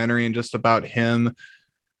documentary and just about him,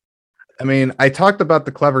 I mean, I talked about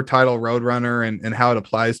the clever title Roadrunner and how it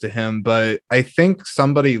applies to him, but I think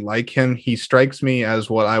somebody like him, he strikes me as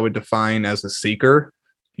what I would define as a seeker,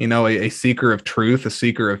 you know, a seeker of truth, a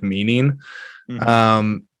seeker of meaning.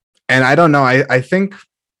 And I don't know, I think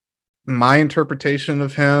my interpretation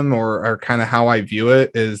of him or kind of how I view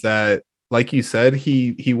it is that, like you said,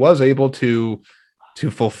 he was able to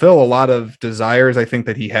fulfill a lot of desires, I think,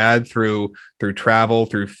 that he had through travel,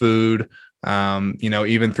 through food, you know,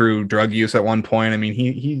 even through drug use at one point. I mean,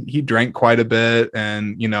 he drank quite a bit,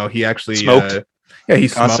 and you know, he actually smoked. He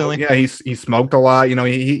smoked. Yeah, he smoked a lot. You know,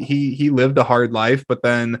 he lived a hard life, but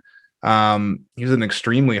then he was an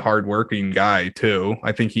extremely hardworking guy too.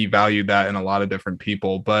 I think he valued that in a lot of different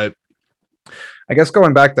people. But I guess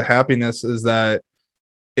going back to happiness is that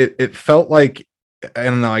it felt like, I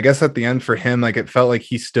don't know, I guess at the end for him, like it felt like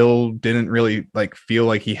he still didn't really like feel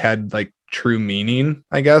like he had like true meaning,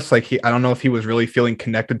 I guess. Like I don't know if he was really feeling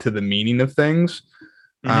connected to the meaning of things.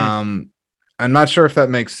 I'm not sure if that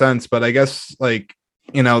makes sense, but I guess like,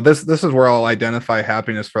 you know, this is where I'll identify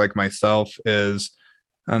happiness for like myself is,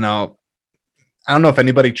 I don't know, I don't know if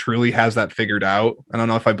anybody truly has that figured out. I don't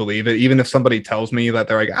know if I believe it. Even if somebody tells me that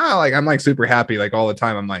they're like, like I'm like super happy like all the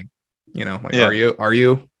time, I'm like, like, Yeah. are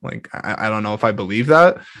you like, I don't know if I believe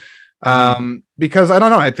that. Because I don't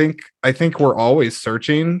know. I think we're always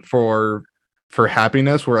searching for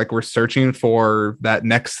happiness. We're searching for that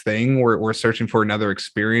next thing. We're searching for another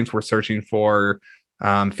experience. We're searching for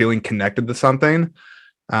feeling connected to something.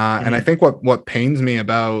 And I think what pains me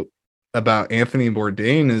about Anthony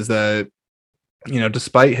Bourdain is that,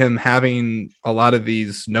 despite him having a lot of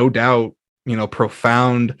these, no doubt,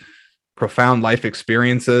 profound life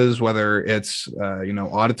experiences, whether it's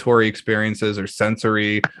auditory experiences or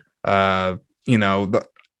sensory,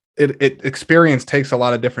 experience takes a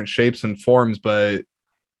lot of different shapes and forms, but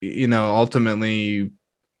ultimately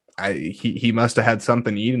he must have had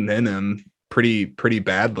something eaten in him pretty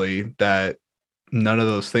badly that none of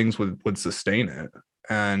those things would sustain it.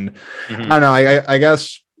 And I don't know, I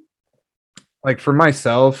guess, like, for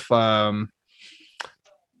myself, I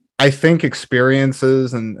think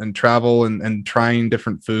experiences and travel and trying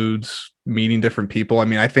different foods, meeting different people. I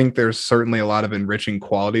mean, I think there's certainly a lot of enriching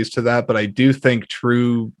qualities to that, but I do think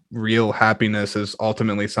true, real happiness is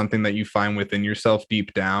ultimately something that you find within yourself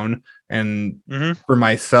deep down. And for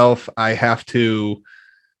myself, I have to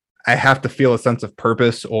feel a sense of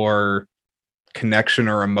purpose or connection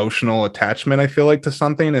or emotional attachment, I feel like, to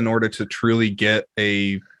something in order to truly get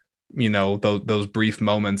those brief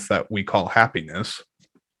moments that we call happiness.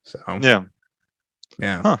 So yeah.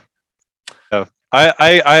 Huh. Yeah.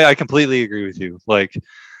 I completely agree with you. Like,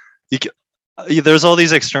 there's all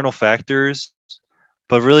these external factors,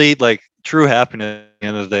 but really, like, true happiness at the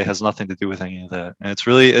end of the day has nothing to do with any of that. And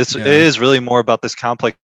it is really more about this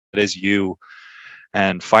complex that is you,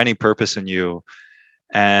 and finding purpose in you,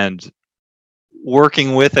 and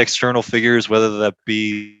working with external figures, whether that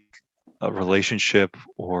be a relationship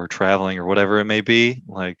or traveling or whatever it may be.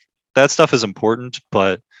 Like, that stuff is important,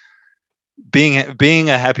 but being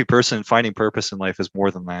a happy person, finding purpose in life is more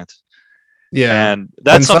than that. Yeah. And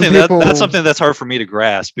that's something that's something that's hard for me to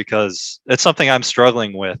grasp, because it's something I'm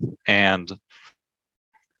struggling with. And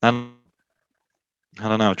I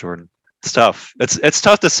don't know, Jordan. It's tough. It's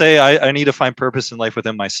tough to say I need to find purpose in life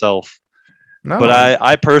within myself. No. But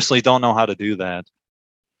I personally don't know how to do that.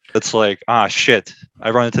 It's like, shit, I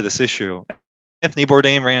run into this issue. Anthony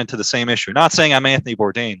Bourdain ran into the same issue. Not saying I'm Anthony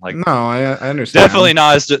Bourdain. Like, no, I understand.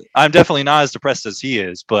 I'm definitely not as depressed as he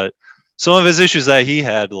is, but some of his issues that he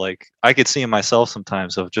had, like, I could see in myself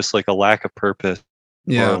sometimes, of just like a lack of purpose,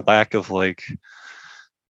 or a lack of, like,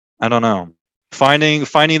 I don't know, finding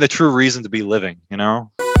the true reason to be living, The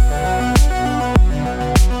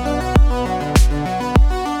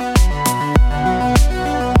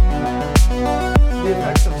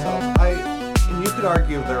effects themselves, and you could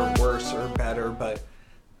argue they're worse or better, but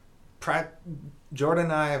Jordan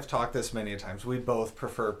and I have talked this many times. We both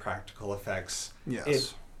prefer practical effects.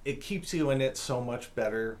 Yes. It keeps you in it so much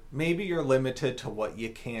better. Maybe you're limited to what you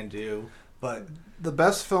can do, but the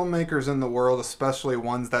best filmmakers in the world, especially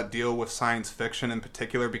ones that deal with science fiction in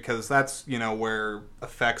particular, because that's, where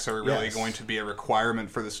effects are really going to be a requirement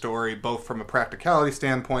for the story, both from a practicality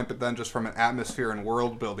standpoint, but then just from an atmosphere and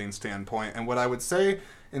world building standpoint. And what I would say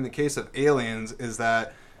in the case of Aliens is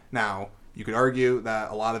that, now, you could argue that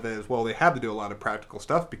a lot of it is, well, they had to do a lot of practical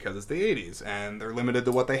stuff because it's the 80s and they're limited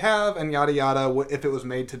to what they have, and yada yada. If it was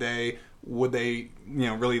made today, would they,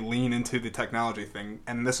 really lean into the technology thing?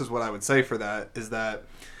 And this is what I would say for that, is that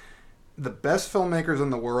the best filmmakers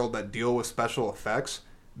in the world that deal with special effects,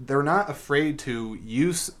 they're not afraid to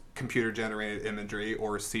use computer generated imagery,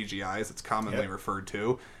 or CGI as it's commonly referred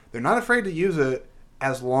to. They're not afraid to use it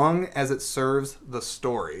as long as it serves the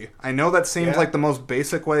story. I know that seems like the most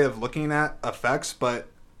basic way of looking at effects, but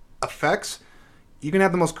effects, you can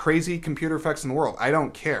have the most crazy computer effects in the world. I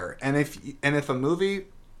don't care. And if a movie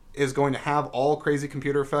is going to have all crazy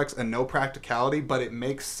computer effects and no practicality, but it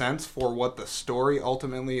makes sense for what the story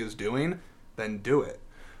ultimately is doing, then do it.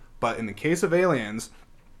 But in the case of Aliens,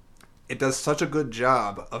 it does such a good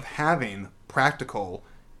job of having practical,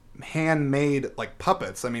 handmade, like,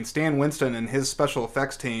 puppets. I mean, Stan Winston and his special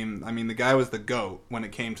effects team, I mean, the guy was the GOAT when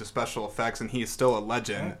it came to special effects, and he's still a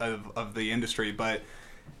legend of the industry, but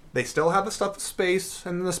they still have the stuff of space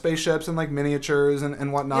and the spaceships and, like, miniatures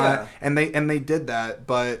and whatnot, and they did that,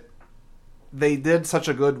 but they did such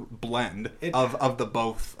a good blend of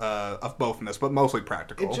bothness, but mostly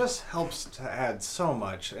practical. It just helps to add so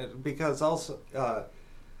much, because also,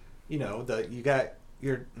 you got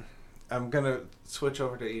your... I'm gonna switch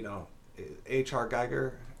over to H.R.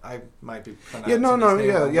 Geiger. I might be pronouncing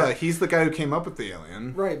his name. He's the guy who came up with the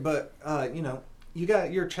alien. Right, but you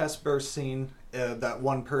got your chest burst scene that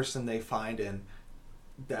one person they find, and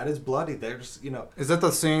that is bloody. There's, Is that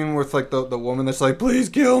the scene with like the woman that's like, please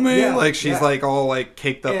kill me? Yeah, like she's yeah. like all like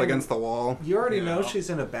caked up And against the wall. you already know she's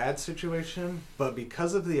in a bad situation, but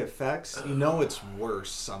because of the effects, it's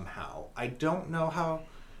worse somehow. I don't know how,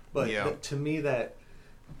 but to me that,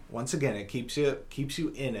 once again, it keeps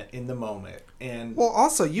you in it, in the moment. And well,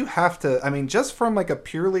 also you have to, I mean, just from like a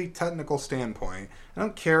purely technical standpoint, I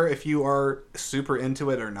don't care if you are super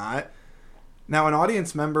into it or not. Now, an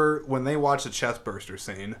audience member, when they watch a chest burster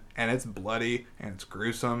scene and it's bloody and it's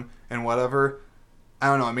gruesome and whatever, I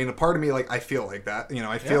don't know. I mean, a part of me, like, I feel like that.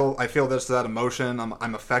 I feel that emotion.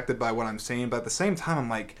 I'm affected by what I'm seeing, but at the same time, I'm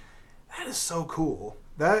like, that is so cool.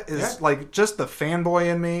 That is like just the fanboy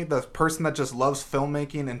in me, the person that just loves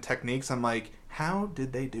filmmaking and techniques. I'm like, how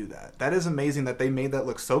did they do that? That is amazing that they made that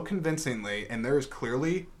look so convincingly, and there is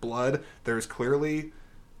clearly blood. There is clearly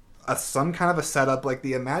some kind of a setup. Like,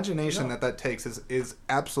 the imagination that takes is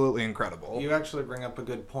absolutely incredible. You actually bring up a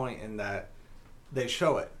good point in that they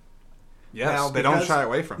show it. Yes, now, they don't shy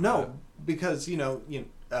away from it. No, because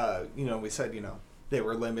we said they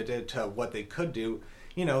were limited to what they could do.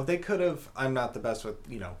 They could have. I'm not the best with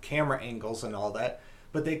camera angles and all that,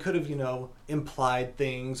 but they could have implied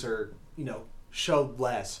things or showed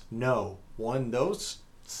less. No, when those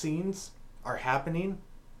scenes are happening,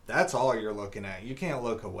 that's all you're looking at. You can't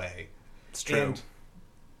look away. It's true. And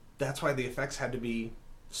that's why the effects had to be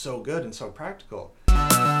so good and so practical. You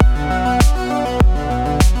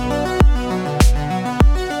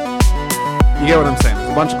get what I'm saying?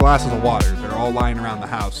 There's a bunch of glasses of water. They're all lying around the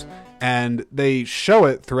house. And they show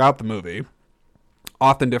it throughout the movie,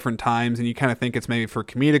 often different times, and you kind of think it's maybe for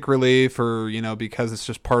comedic relief or, because it's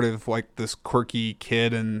just part of, like, this quirky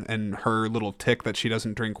kid and her little tick that she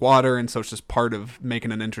doesn't drink water, and so it's just part of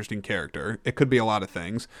making an interesting character. It could be a lot of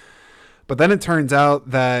things. But then it turns out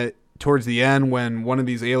that towards the end, when one of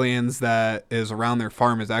these aliens that is around their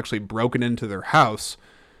farm is actually broken into their house,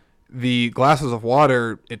 the glasses of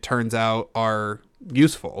water, it turns out, are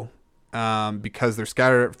useful. Because they're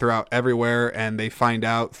scattered throughout everywhere, and they find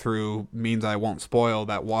out through means I won't spoil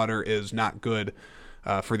that water is not good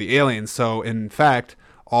for the aliens. So, in fact,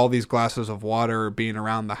 all these glasses of water being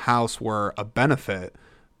around the house were a benefit.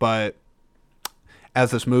 But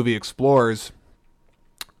as this movie explores,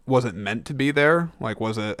 was it meant to be there? Like,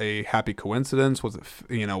 was it a happy coincidence? Was it,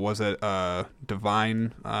 was it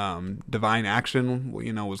divine action?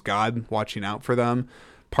 Was God watching out for them?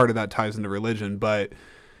 Part of that ties into religion, but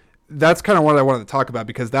that's kind of what I wanted to talk about,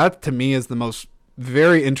 because that to me is the most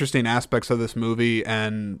very interesting aspects of this movie,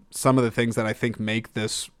 and some of the things that I think make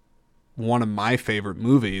this one of my favorite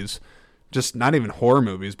movies, just not even horror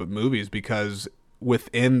movies, but movies, because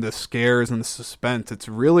within the scares and the suspense, it's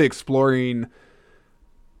really exploring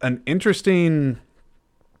an interesting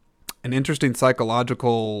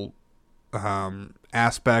psychological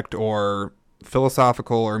aspect, or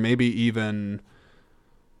philosophical, or maybe even,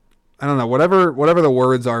 I don't know, whatever the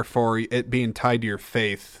words are for it being tied to your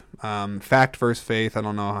faith. Fact versus faith. I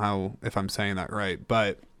don't know if I'm saying that right,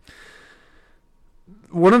 but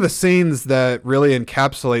one of the scenes that really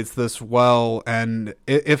encapsulates this well, and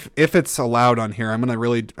if it's allowed on here, I'm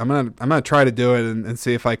gonna try to do it and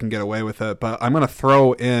see if I can get away with it. But I'm gonna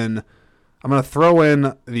throw in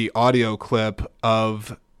the audio clip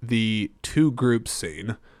of the two groups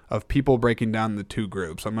scene of people breaking down the two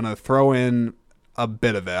groups. I'm gonna throw in a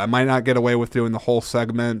bit of it. I might not get away with doing the whole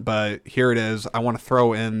segment, but here it is. I want to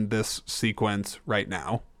throw in this sequence right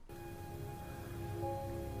now.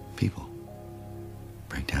 People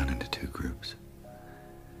break down into two groups.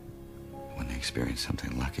 When they experience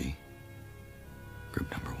something lucky,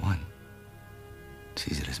 group number one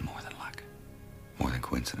sees it as more than luck, more than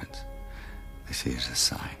coincidence. They see it as a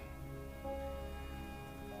sign,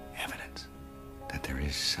 evidence that there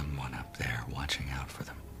is someone up there watching out for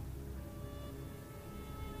them.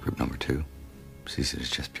 Group number two sees it as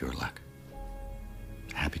just pure luck.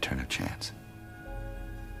 A happy turn of chance.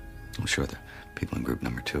 I'm sure the people in group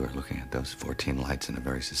number two are looking at those 14 lights in a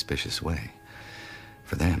very suspicious way.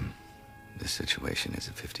 For them, this situation is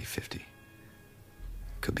a 50-50.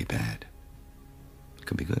 Could be bad.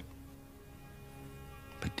 Could be good.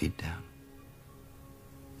 But deep down,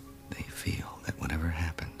 they feel that whatever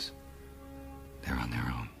happens, they're on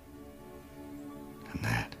their own. And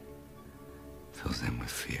that fills them with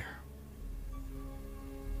fear.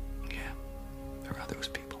 Yeah, there are those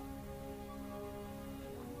people.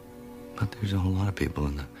 But there's a whole lot of people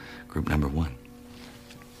in the group number one.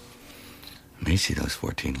 And they see those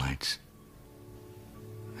 14 lights.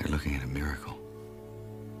 They're looking at a miracle.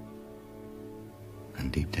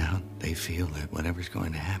 And deep down, they feel that whatever's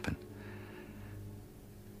going to happen,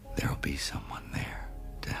 they're be someone there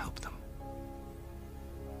to help them.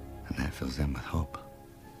 And that fills them with hope.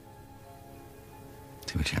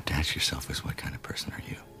 See, what you have to ask yourself is, what kind of person are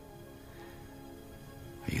you?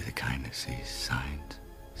 Are you the kind that sees signs,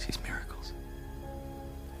 sees miracles?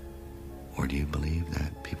 Or do you believe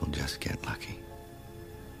that people just get lucky?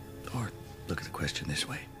 Or look at the question this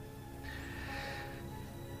way.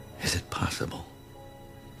 Is it possible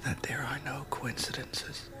that there are no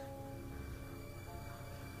coincidences?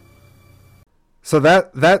 So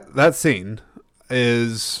that scene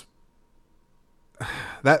is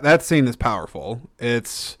that scene is powerful.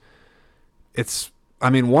 It's I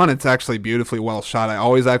mean, one, it's actually beautifully well shot. I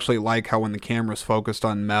always actually like how when the camera's focused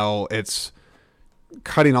on Mel, it's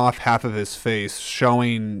cutting off half of his face,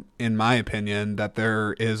 showing, in my opinion, that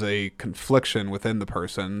there is a confliction within the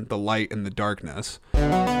person, the light and the darkness. Hey,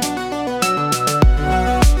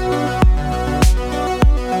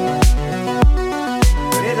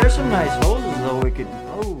 there's some nice hoses though. We could.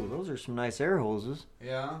 Oh, those are some nice air hoses.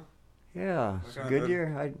 Yeah. Yeah, it's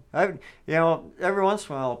Goodyear. I every once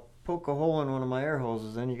in a while I'll poke a hole in one of my air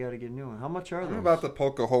hoses. Then you got to get a new one. How much are those? I'm about to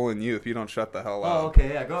poke a hole in you if you don't shut the hell up. Oh,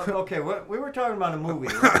 okay, yeah. Go. Okay, we were talking about a movie.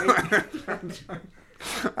 Right?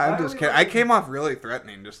 I'm just kidding. I came off really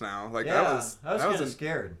threatening just now. Like, yeah, I was kind of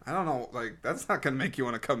scared. I don't know. Like, that's not gonna make you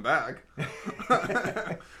want to come back.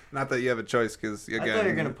 Not that you have a choice, because again, I thought you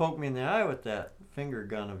were gonna poke me in the eye with that finger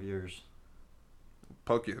gun of yours.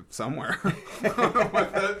 Poke you somewhere.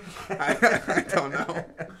 I don't know.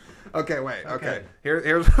 Okay, wait. Okay.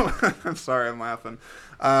 Here's. I'm sorry, I'm laughing.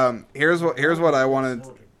 Here's what I wanted.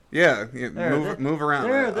 Yeah, move around,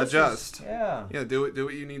 adjust. Yeah, do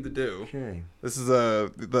what you need to do. Okay. This is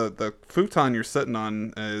the futon you're sitting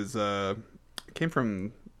on is came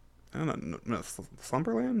from, I don't know,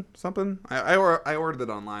 Slumberland something. I ordered it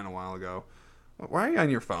online a while ago. Why are you on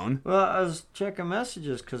your phone? Well, I was checking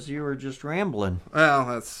messages because you were just rambling. Well,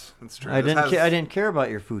 that's true. I didn't care about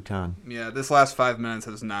your futon. Yeah, this last 5 minutes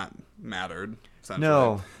has not mattered.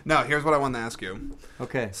 No, here's what I wanted to ask you.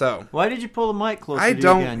 Okay. So, why did you pull the mic closer I to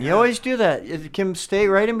don't, you again? You always do that. It can stay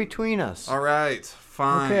right in between us. All right,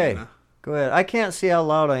 fine. Okay, go ahead. I can't see how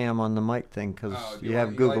loud I am on the mic thing because you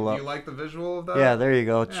have Google up. Do you like the visual of that? Yeah, there you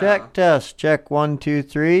go. Yeah. Check, test. Check, 1, 2,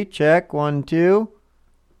 3. Check, 1, 2.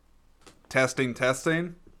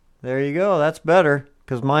 Testing. There you go. That's better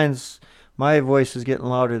because my voice is getting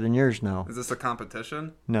louder than yours now. Is this a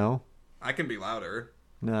competition? No. I can be louder.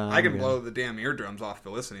 No, I can blow the damn eardrums off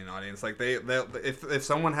the listening audience. Like if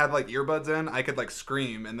someone had like earbuds in, I could like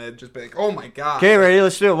scream and they'd just be like, "Oh my god!" Okay, ready?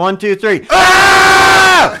 Let's do it. 1, 2, 3.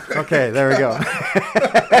 Ah! Okay, there we go.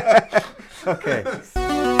 Okay.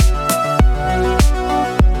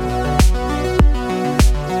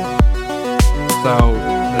 So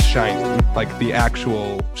the Shining, like the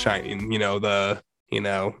actual Shining,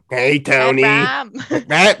 hey Tony, bad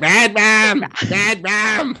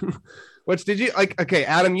mom. Which did you like? Okay,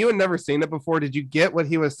 Adam, you had never seen it before. Did you get what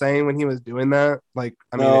he was saying when he was doing that? Like,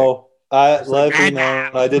 I mean, no, I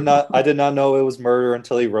did not know it was murder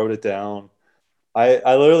until he wrote it down.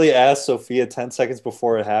 I literally asked Sophia 10 seconds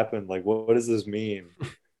before it happened, like, what does this mean?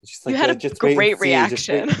 She's like, you had a great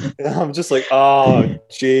reaction. I'm just like, oh,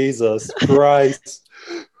 Jesus Christ.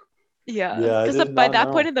 Yeah, because by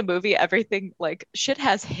that point in the movie, everything, like, shit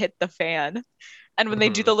has hit the fan. And when they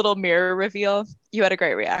do the little mirror reveal, you had a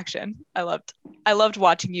great reaction. I loved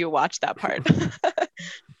watching you watch that part.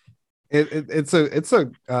 It's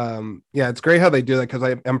great how they do that,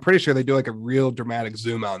 because I'm pretty sure they do like a real dramatic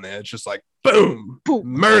zoom out there. It's just like boom,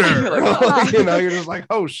 murder. You're like, ah. You're just like,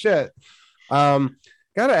 oh shit.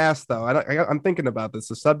 Gotta ask though. I'm thinking about this.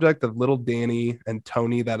 The subject of little Danny and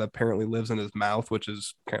Tony that apparently lives in his mouth, which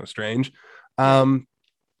is kind of strange.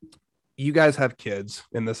 You guys have kids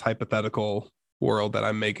in this hypothetical world that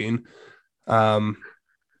I'm making. You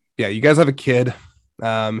guys have a kid.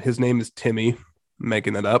 His name is Timmy. I'm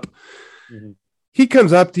making that up. Mm-hmm. He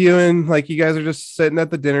comes up to you and like you guys are just sitting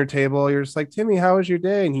at the dinner table. You're just like, Timmy, how was your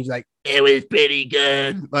day? And he's like, it was pretty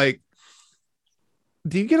good. Like,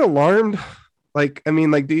 do you get alarmed? Like, I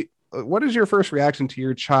mean, like, what is your first reaction to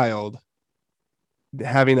your child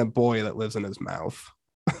having a boy that lives in his mouth?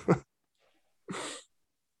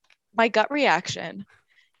 My gut reaction,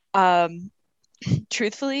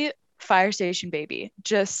 truthfully, fire station baby.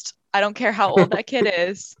 Just, I don't care how old that kid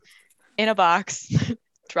is, in a box,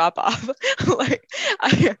 drop off. Like,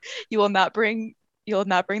 you will not bring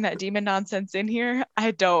that demon nonsense in here.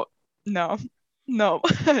 I don't. No,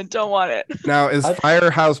 I don't want it. Now, is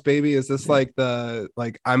Firehouse Baby, is this like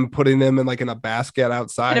I'm putting him in like in a basket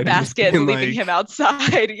outside? In a basket, leaving him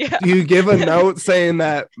outside, yeah. Do you give a note saying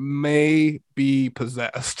that may be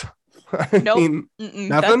possessed? I Nope. mean,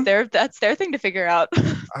 nothing. That's their thing to figure out.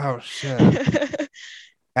 Oh shit.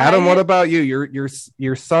 Adam, what about you?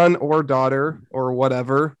 Your son or daughter or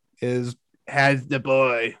whatever has the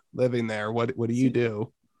boy living there. What do you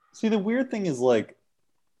do? See, the weird thing is, like,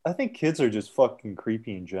 I think kids are just fucking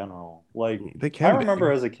creepy in general. Like, They I can remember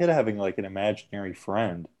be. as a kid having like an imaginary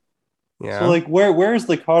friend. Yeah. So like, where's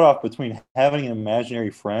the cutoff between having an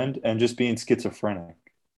imaginary friend and just being schizophrenic?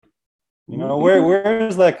 You know, where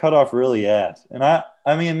is that cutoff really at? And I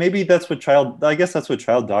mean, maybe that's what I guess that's what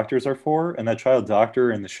child doctors are for. And that child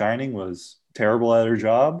doctor in The Shining was terrible at her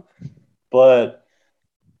job. But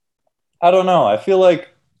I don't know. I feel like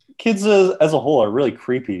kids as a whole are really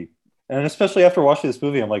creepy. And especially after watching this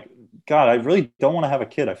movie, I'm like, God, I really don't want to have a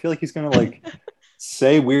kid. I feel like he's going to like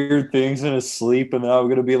say weird things in his sleep. And then I'm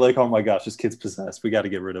going to be like, oh my gosh, this kid's possessed. We got to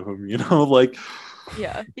get rid of him. You know, like.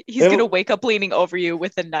 Yeah, he's gonna wake up leaning over you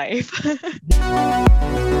with a knife. But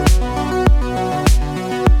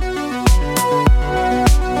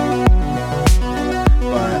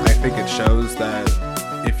I think it shows that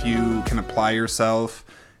if you can apply yourself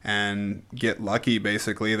and get lucky,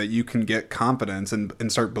 basically, that you can get confidence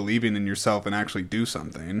and start believing in yourself and actually do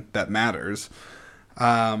something that matters.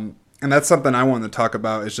 And that's something I wanted to talk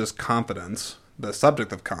about, is just confidence, the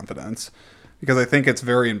subject of confidence. Because I think it's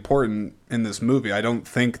very important in this movie. I don't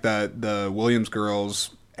think that the Williams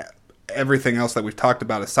girls, everything else that we've talked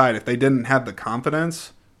about aside, if they didn't have the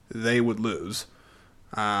confidence, they would lose.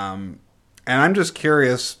 And I'm just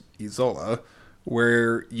curious, Isola,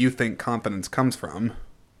 where you think confidence comes from.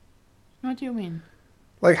 What do you mean?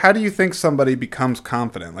 Like, how do you think somebody becomes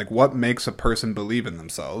confident? Like, what makes a person believe in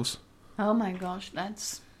themselves? Oh my gosh,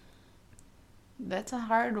 that's a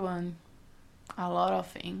hard one. A lot of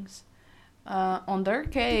things. On their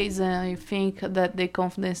case, I think that the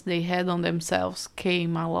confidence they had on themselves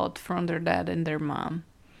came a lot from their dad and their mom.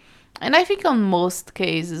 And I think on most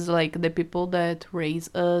cases, like the people that raise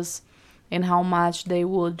us and how much they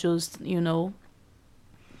would just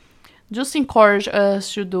encourage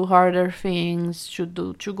us to do harder things, to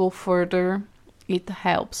go further. It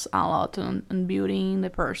helps a lot in building the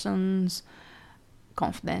person's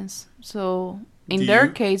confidence. So in their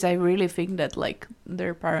case, I really think that like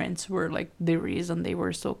their parents were like the reason they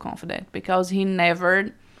were so confident, because he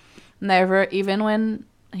never, even when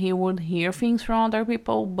he would hear things from other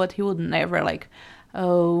people, but he would never like,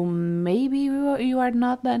 oh, maybe you are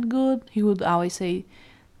not that good. He would always say,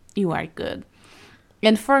 you are good.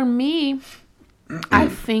 And for me, I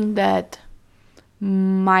think that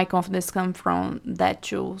my confidence comes from that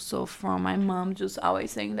too. So from my mom just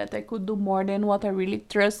always saying that I could do more than what I really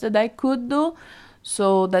trusted I could do.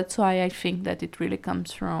 So that's why I think that it really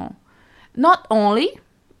comes from, not only,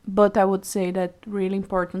 but I would say that really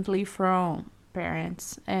importantly from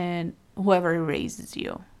parents and whoever raises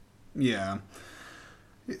you. Yeah.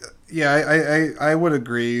 Yeah, I would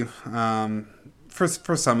agree.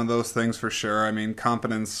 For some of those things, for sure. I mean,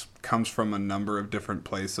 confidence comes from a number of different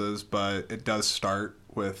places, but it does start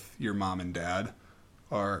with your mom and dad,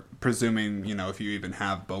 or presuming, if you even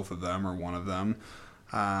have both of them or one of them.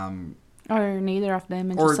 Or neither of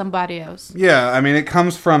them, and just somebody else. Yeah, I mean, it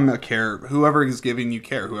comes from a care. Whoever is giving you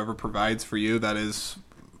care, whoever provides for you, that is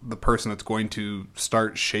the person that's going to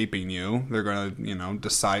start shaping you. They're going to,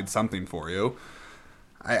 decide something for you.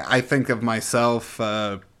 I think of myself,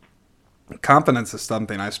 confidence is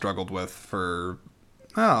something I struggled with for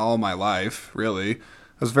all my life, really. I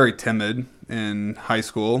was very timid in high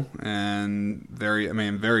school and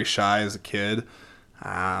very shy as a kid.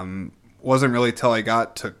 Wasn't really till I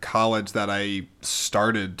got to college that I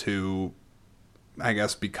started to, I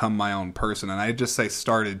guess, become my own person. And I just say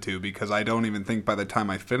started to because I don't even think by the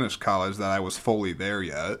time I finished college that I was fully there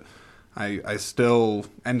yet. I still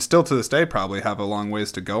to this day probably have a long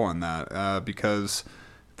ways to go on that, because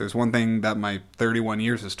there's one thing that my 31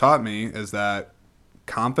 years has taught me is that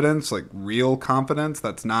confidence, like real confidence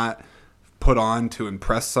that's not put on to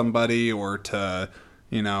impress somebody or to,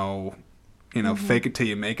 fake it till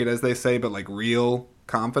you make it, as they say, but like real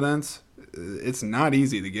confidence, it's not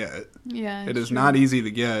easy to get. Yeah, it is true. Not easy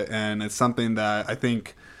to get, and it's something that I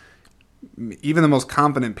think even the most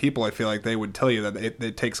confident people, I feel like they would tell you that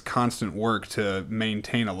it takes constant work to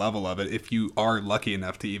maintain a level of it if you are lucky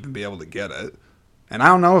enough to even be able to get it. And I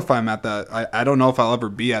don't know if I'm at that, I don't know if I'll ever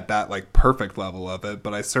be at that like perfect level of it,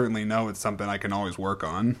 but I certainly know it's something I can always work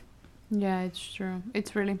on. Yeah, it's true.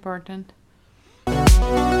 It's really important.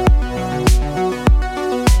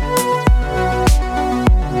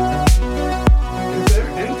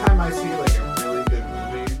 Anytime I see like a really good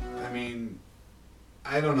movie, I mean,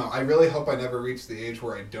 I don't know. I really hope I never reach the age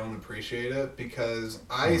where I don't appreciate it, because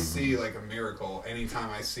I see like a miracle anytime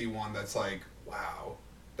I see one that's like, wow,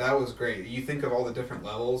 that was great. You think of all the different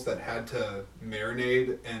levels that had to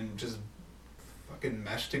marinate and just fucking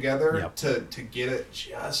mesh together to get it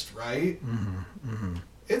just right.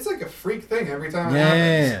 It's like a freak thing every time it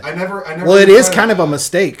happens. I never. Well, it is kind of a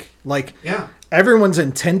mistake. Like, yeah, everyone's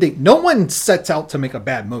intending. No one sets out to make a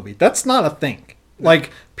bad movie. That's not a thing.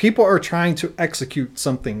 Like, people are trying to execute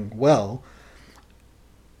something well.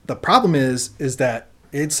 The problem is that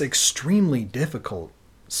it's extremely difficult.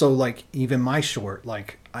 So, like, even my short,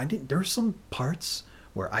 like, there's some parts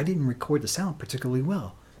where I didn't record the sound particularly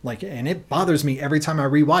well. Like, and it bothers me every time I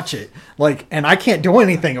rewatch it. Like, and I can't do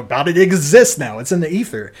anything about it. It exists now. It's in the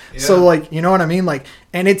ether. Yeah. So, like, you know what I mean? Like,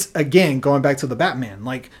 and it's, again, going back to the Batman.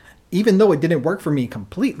 Like, even though it didn't work for me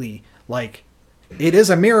completely, like, it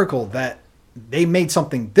is a miracle that they made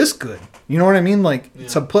something this good. You know what I mean? Like,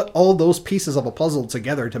 to put all those pieces of a puzzle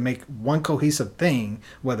together to make one cohesive thing,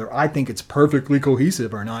 whether I think it's perfectly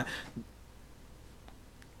cohesive or not,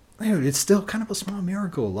 dude, it's still kind of a small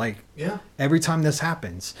miracle. Like, every time this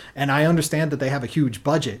happens. And I understand that they have a huge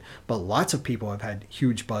budget, but lots of people have had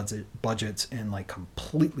huge budgets and, like,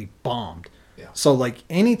 completely bombed. Yeah. So, like,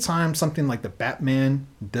 anytime something like this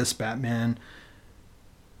Batman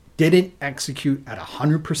didn't execute at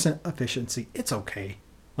 100% efficiency, it's okay.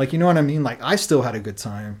 Like, you know what I mean? Like, I still had a good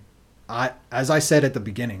time. As I said at the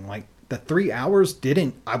beginning, like, the 3 hours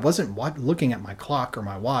I wasn't looking at my clock or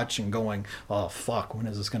my watch and going, oh, fuck, when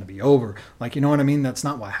is this going to be over? Like, you know what I mean? That's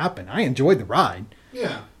not what happened. I enjoyed the ride.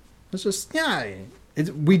 Yeah. It's just,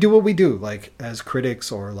 we do what we do. Like, as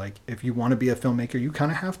critics, or, like, if you want to be a filmmaker, you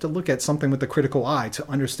kind of have to look at something with a critical eye to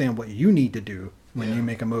understand what you need to do when you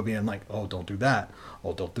make a movie, and, like, oh, don't do that.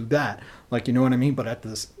 Oh, don't do that. Like, you know what I mean? But at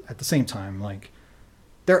the same time, like,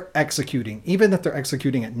 they're executing, even if they're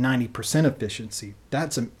executing at 90% efficiency,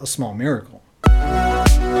 that's a small miracle.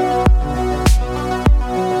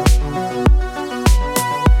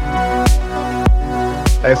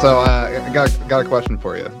 Hey, so I got a question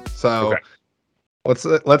for you. So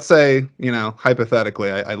let's say, you know,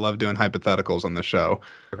 hypothetically, I love doing hypotheticals on the show.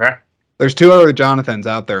 Okay. There's 2 other Jonathans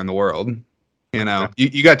out there in the world. You know,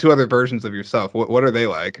 you got 2 other versions of yourself. What are they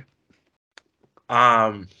like?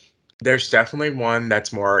 There's definitely one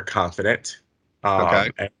that's more confident,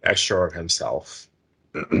 and sure of himself.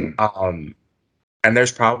 And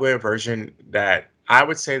there's probably a version that I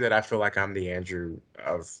would say that I feel like I'm the Andrew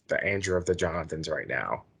of the Jonathans right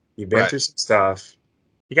now. You've been through some stuff.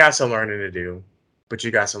 You got some learning to do, but you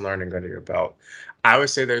got some learning under your belt. I would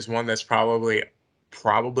say there's one that's probably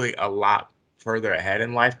a lot further ahead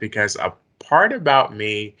in life, because a part about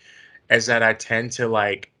me is that I tend to,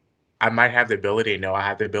 like, I might have the ability, I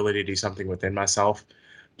have the ability to do something within myself,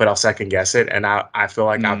 but I'll second guess it. And I feel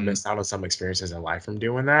like I've missed out on some experiences in life from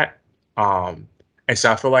doing that. And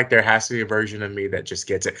so I feel like there has to be a version of me that just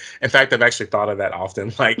gets it. In fact, I've actually thought of that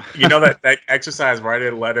often. Like, you know, that exercise, write a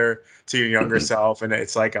letter to your younger self. And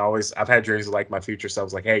it's like, I've had dreams of, like, my future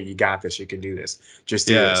self's like, hey, you got this, you can do this. Just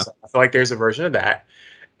do this. So I feel like there's a version of that.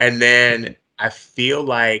 And then I feel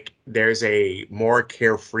like there's a more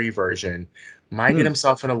carefree version. Might get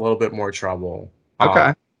himself in a little bit more trouble.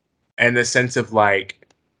 Okay. And the sense of, like,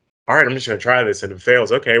 all right, I'm just going to try this, and it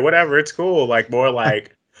fails. Okay, whatever, it's cool. Like, more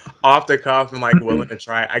like off the cuff and, like, willing to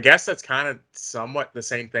try. I guess that's kind of somewhat the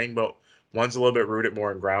same thing, but one's a little bit rooted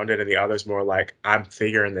more and grounded, and the other's more like, I'm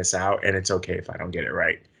figuring this out, and it's okay if I don't get it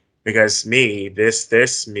right. Because me,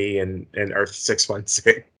 me in Earth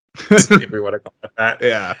 616, if we want to call it that.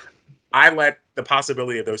 Yeah. I let the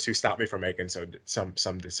possibility of those 2 stop me from making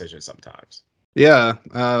some decisions sometimes. Yeah.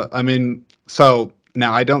 I mean, so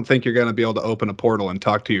now I don't think you're going to be able to open a portal and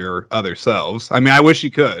talk to your other selves. I mean, I wish you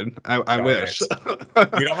could. I wish. You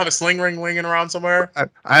don't have a sling ring winging around somewhere?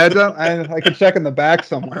 I don't. I could check in the back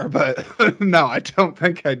somewhere, but no, I don't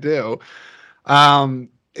think I do. But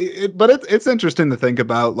it's interesting to think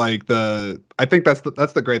about, like, I think that's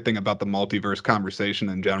the great thing about the multiverse conversation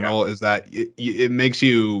in general, is that it makes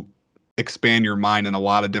you expand your mind in a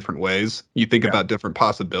lot of different ways. You think about different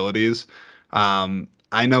possibilities.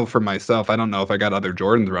 I know for myself, I don't know if I got other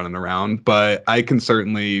Jordans running around, but I can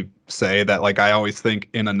certainly say that, like, I always think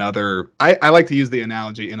in another, I like to use the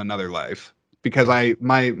analogy in another life, because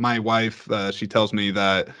my wife, she tells me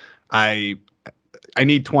that I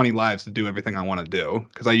need 20 lives to do everything I want to do,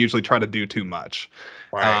 because I usually try to do too much.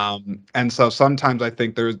 Right. And so sometimes I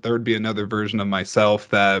think there would be another version of myself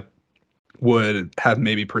that would have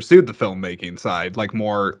maybe pursued the filmmaking side, like,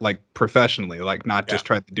 more like professionally, like, not just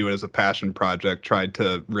tried to do it as a passion project, tried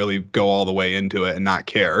to really go all the way into it and not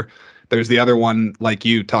care. There's the other one, like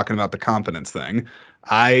you, talking about the confidence thing. I think there's a version of myself that would have maybe pursued the filmmaking side, like, more like professionally, like, not just try to do it as a passion project, tried to really go all the way into it and not care. There's the other one, like you, talking about the confidence thing. I think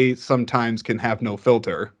I sometimes can have no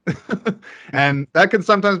filter. And that can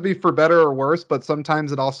sometimes be for better or worse, but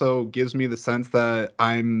sometimes it also gives me the sense that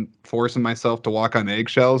I'm forcing myself to walk on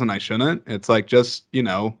eggshells and I shouldn't. It's like, just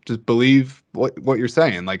believe what you're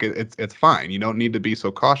saying. Like it's fine. You don't need to be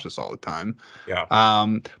so cautious all the time. Yeah.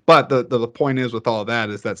 But the point is with all that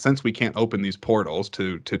is that since we can't open these portals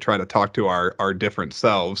to try to talk to our different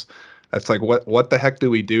selves, that's like, what the heck do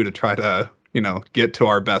we do to try to, get to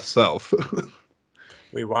our best self?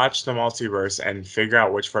 We watch the multiverse and figure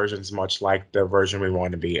out which version's much like the version we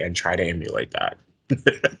want to be and try to emulate that.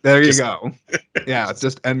 There you go. Yeah,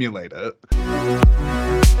 just emulate it.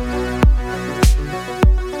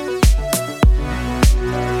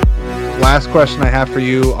 Last question I have for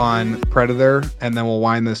you on Predator, and then we'll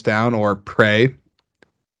wind this down, or Prey.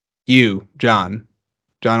 You, John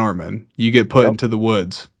Ortman, you get put into the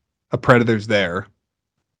woods. A predator's there.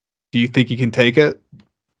 Do you think you can take it?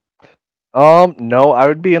 No, I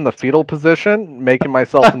would be in the fetal position, making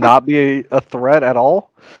myself not be a threat at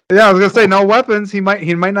all. Yeah, I was gonna say no weapons. He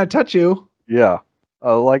might not touch you. Yeah.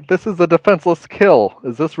 Like, this is a defenseless kill.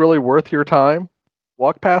 Is this really worth your time?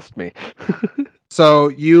 Walk past me. So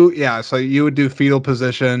you would do fetal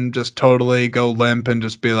position, just totally go limp and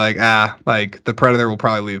just be like, like the predator will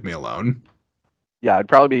probably leave me alone. Yeah, I'd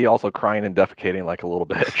probably be also crying and defecating like a little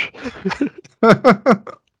bitch.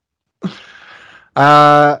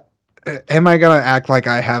 Am I gonna act like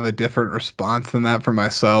I have a different response than that for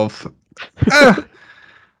myself?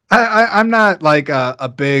 I'm not like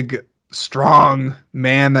a big, strong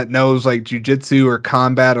man that knows like jujitsu or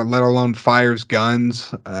combat, or let alone fires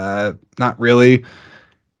guns. Not really.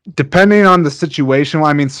 Depending on the situation, well,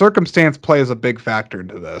 I mean, circumstance plays a big factor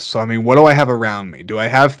into this. So, I mean, what do I have around me? Do I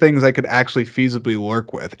have things I could actually feasibly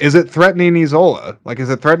work with? Is it threatening Isola? Like, is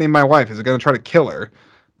it threatening my wife? Is it going to try to kill her?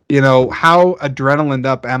 How adrenalined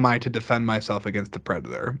up am I to defend myself against the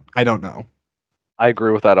predator? I don't know. I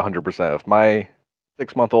agree with that 100%. If my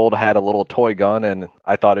 6-month-old had a little toy gun and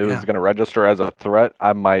I thought it was going to register as a threat,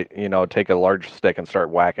 I might, take a large stick and start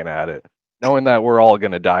whacking at it, knowing that we're all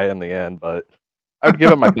going to die in the end, but I would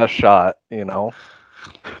give it my best shot, No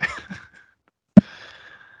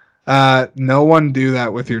one do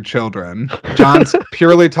that with your children. John's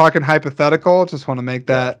purely talking hypothetical. Just want to make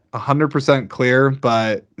that 100% clear,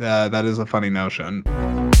 but that is a funny notion.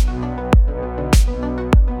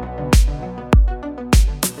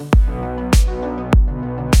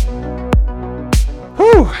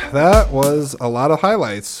 Whew, that was a lot of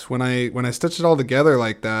highlights. When I stitch it all together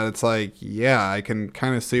like that, it's like, yeah, I can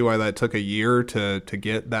kind of see why that took a year to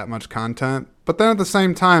get that much content. But then at the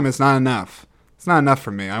same time, it's not enough. It's not enough for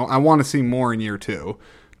me. I want to see more in year 2.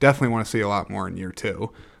 Definitely want to see a lot more in year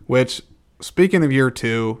 2. Which, speaking of year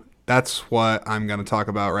 2, that's what I'm going to talk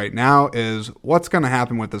about right now, is what's going to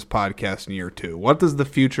happen with this podcast in year 2. What does the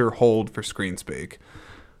future hold for ScreenSpeak?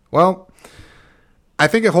 Well, I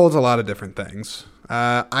think it holds a lot of different things.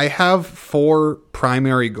 I have 4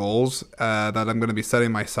 primary goals that I'm going to be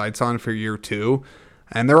setting my sights on for year 2.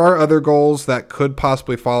 And there are other goals that could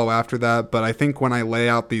possibly follow after that, but I think when I lay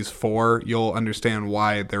out these 4, you'll understand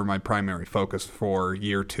why they're my primary focus for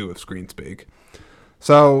year 2 of ScreenSpeak.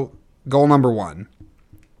 So, goal number 1.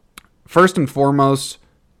 First and foremost,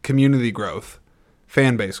 community growth,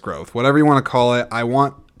 fan base growth, whatever you want to call it. I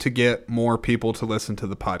want to get more people to listen to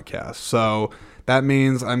the podcast. So that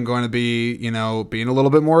means I'm going to be, being a little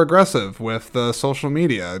bit more aggressive with the social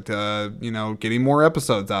media, getting more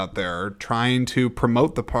episodes out there, trying to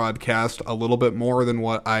promote the podcast a little bit more than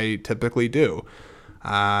what I typically do.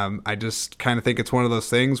 I just kind of think it's one of those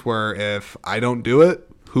things where if I don't do it,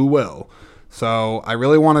 who will? So I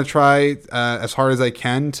really want to try as hard as I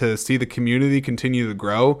can to see the community continue to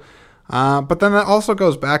grow. But then that also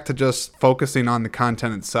goes back to just focusing on the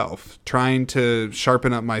content itself, trying to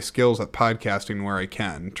sharpen up my skills at podcasting where I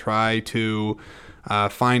can, try to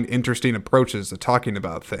find interesting approaches to talking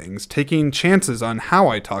about things, taking chances on how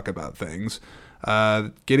I talk about things,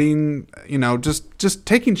 getting, just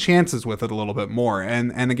taking chances with it a little bit more.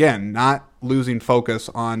 And again, not losing focus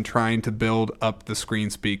on trying to build up the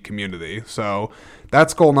ScreenSpeak community. So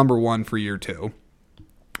that's goal number 1 for year 2.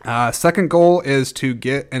 Second goal is to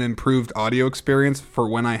get an improved audio experience for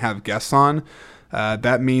when I have guests on.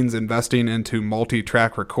 That means investing into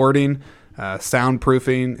multi-track recording,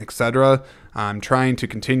 soundproofing, etc. I'm trying to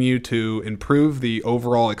continue to improve the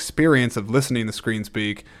overall experience of listening to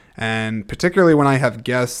ScreenSpeak. And particularly when I have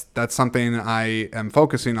guests, that's something I am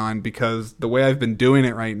focusing on, because the way I've been doing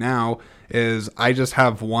it right now is I just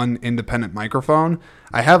have one independent microphone.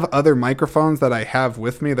 I have other microphones that I have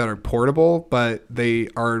with me that are portable, but they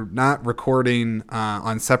are not recording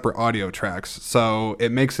on separate audio tracks. So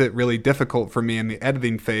it makes it really difficult for me in the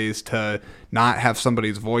editing phase to not have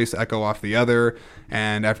somebody's voice echo off the other.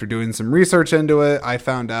 And after doing some research into it, I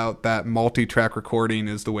found out that multi-track recording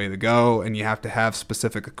is the way to go, and you have to have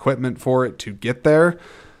specific equipment for it to get there.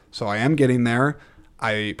 So I am getting there.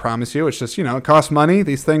 I promise you, it's just, it costs money.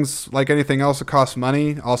 These things, like anything else, it costs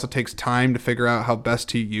money. It also takes time to figure out how best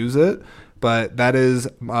to use it. But that is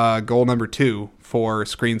goal number 2 for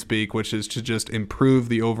ScreenSpeak, which is to just improve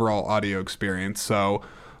the overall audio experience. So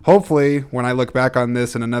hopefully when I look back on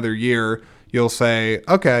this in another year, you'll say,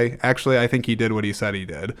 okay, actually, I think he did what he said he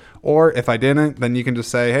did. Or if I didn't, then you can just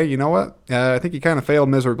say, hey, you know what? I think you kind of failed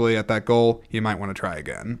miserably at that goal. You might want to try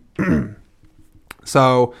again.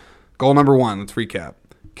 So goal number 1, let's recap.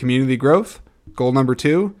 Community growth. Goal number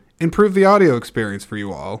 2, improve the audio experience for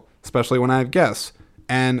you all, especially when I have guests.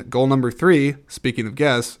 And goal number 3, speaking of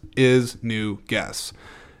guests, is new guests.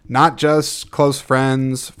 Not just close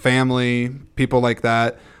friends, family, people like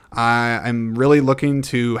that. I'm really looking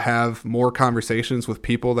to have more conversations with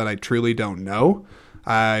people that I truly don't know.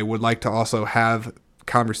 I would like to also have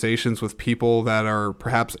conversations with people that are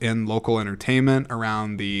perhaps in local entertainment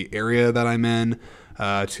around the area that I'm in,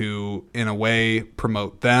 to, in a way,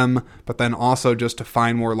 promote them, but then also just to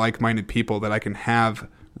find more like-minded people that I can have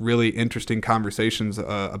really interesting conversations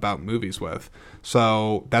about movies with.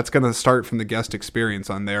 So that's going to start from the guest experience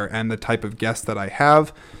on there and the type of guests that I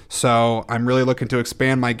have. So I'm really looking to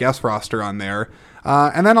expand my guest roster on there.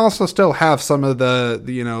 And then also still have some of the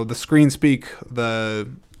ScreenSpeak,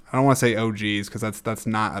 I don't want to say OGs, because that's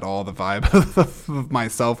not at all the vibe of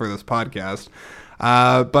myself or this podcast.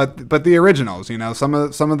 But the originals, some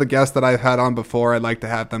of the guests that I've had on before, I'd like to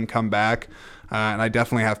have them come back. And I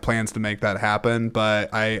definitely have plans to make that happen,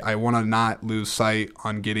 but I want to not lose sight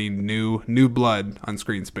on getting new blood on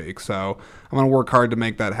ScreenSpeak. So I'm going to work hard to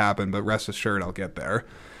make that happen, but rest assured I'll get there.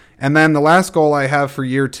 And then the last goal I have for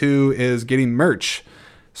year 2 is getting merch.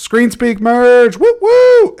 ScreenSpeak merch, woo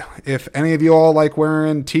woo! If any of you all like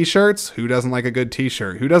wearing t-shirts, who doesn't like a good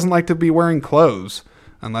t-shirt? Who doesn't like to be wearing clothes?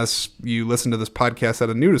 Unless you listen to this podcast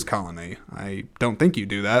at a nudist colony. I don't think you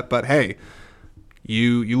do that, but hey,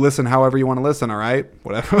 you listen however you want to listen, all right?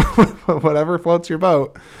 Whatever floats your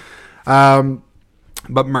boat.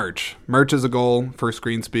 But merch is a goal for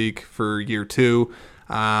ScreenSpeak for year 2.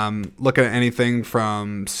 Looking at anything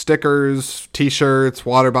from stickers, t-shirts,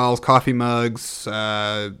 water bottles, coffee mugs,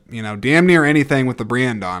 damn near anything with the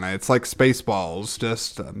brand on it. It's like Spaceballs,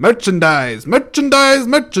 just merchandise.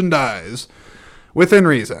 Within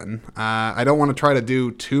reason. I don't want to try to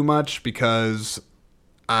do too much, because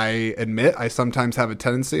I admit I sometimes have a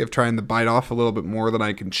tendency of trying to bite off a little bit more than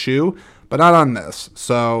I can chew, but not on this.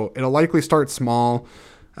 So it'll likely start small.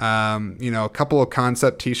 A couple of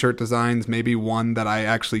concept t-shirt designs, maybe one that I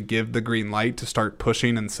actually give the green light to start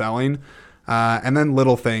pushing and selling. And then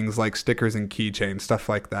little things like stickers and keychains, stuff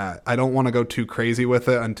like that. I don't want to go too crazy with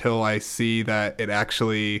it until I see that it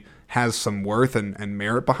actually has some worth and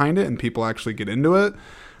merit behind it and people actually get into it.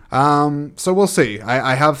 So we'll see.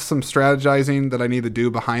 I have some strategizing that I need to do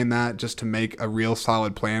behind that just to make a real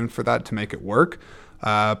solid plan for that to make it work.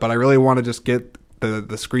 But I really want to just get the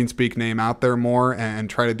ScreenSpeak name out there more and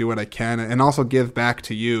try to do what I can, and also give back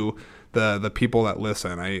to you, the people that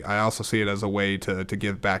listen. I also see it as a way to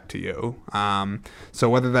give back to you. So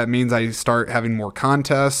whether that means I start having more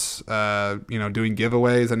contests, doing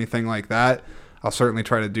giveaways, anything like that, I'll certainly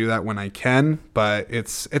try to do that when I can, but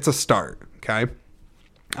it's a start, okay?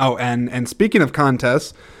 Oh, and speaking of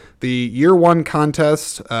contests, the year 1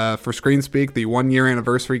 contest for ScreenSpeak, the 1-year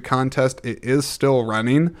anniversary contest, it is still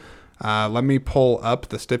running. Let me pull up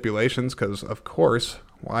the stipulations, because, of course,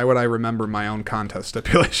 why would I remember my own contest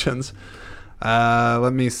stipulations?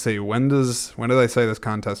 Let me see. When did I say this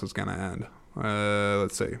contest was going to end?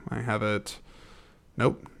 Let's see. I have it.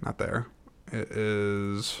 Nope, not there. It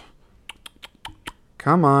is...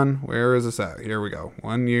 Come on. Where is this at? Here we go.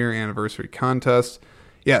 1-year anniversary contest.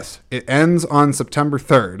 Yes, it ends on September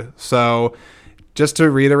 3rd. So just to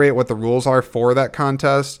reiterate what the rules are for that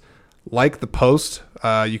contest, like the post.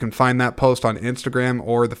 You can find that post on Instagram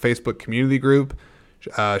or the Facebook community group.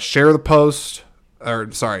 Share the post,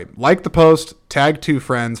 like the post, tag 2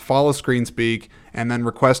 friends, follow ScreenSpeak, and then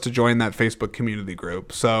request to join that Facebook community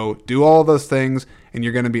group. So do all those things, and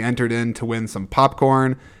you're going to be entered in to win some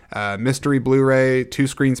popcorn, mystery Blu-ray, 2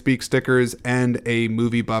 Screen Speak stickers, and a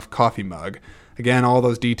Movie Buff coffee mug. Again, all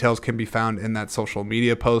those details can be found in that social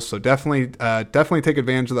media post, so definitely take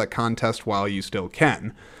advantage of that contest while you still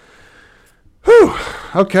can. Whew.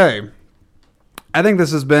 Okay. I think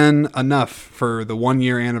this has been enough for the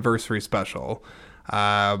 1-year anniversary special.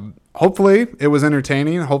 Hopefully it was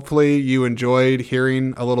entertaining. Hopefully you enjoyed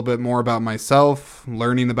hearing a little bit more about myself,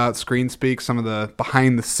 learning about ScreenSpeak, some of the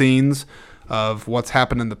behind the scenes of what's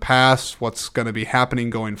happened in the past, what's going to be happening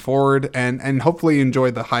going forward, and hopefully you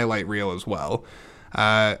enjoyed the highlight reel as well.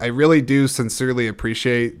 I really do sincerely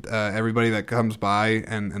appreciate everybody that comes by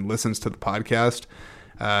and listens to the podcast.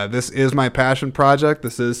 This is my passion project.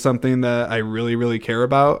 This is something that I really, really care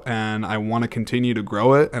about, and I want to continue to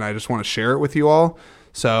grow it, and I just want to share it with you all.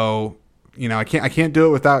 So, I can't do it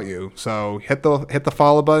without you. So hit the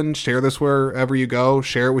follow button, share this wherever you go,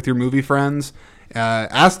 share it with your movie friends.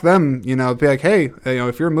 Ask them, be like, hey,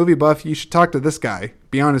 if you're a movie buff, you should talk to this guy.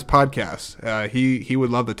 Be on his podcast. He would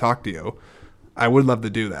love to talk to you. I would love to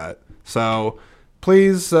do that. So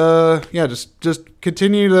please, just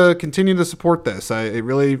continue to support this. It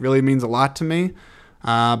really, really means a lot to me.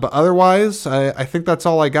 But otherwise, I think that's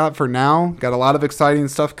all I got for now. Got a lot of exciting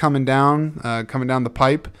stuff coming down the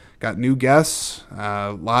pipe. Got new guests,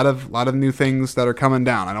 a lot of new things that are coming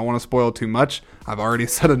down. I don't want to spoil too much. I've already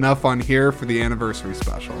said enough on here for the anniversary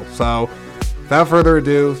special. So without further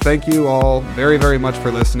ado, thank you all very, very much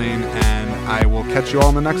for listening, and I will catch you all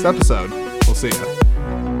in the next episode. We'll see you.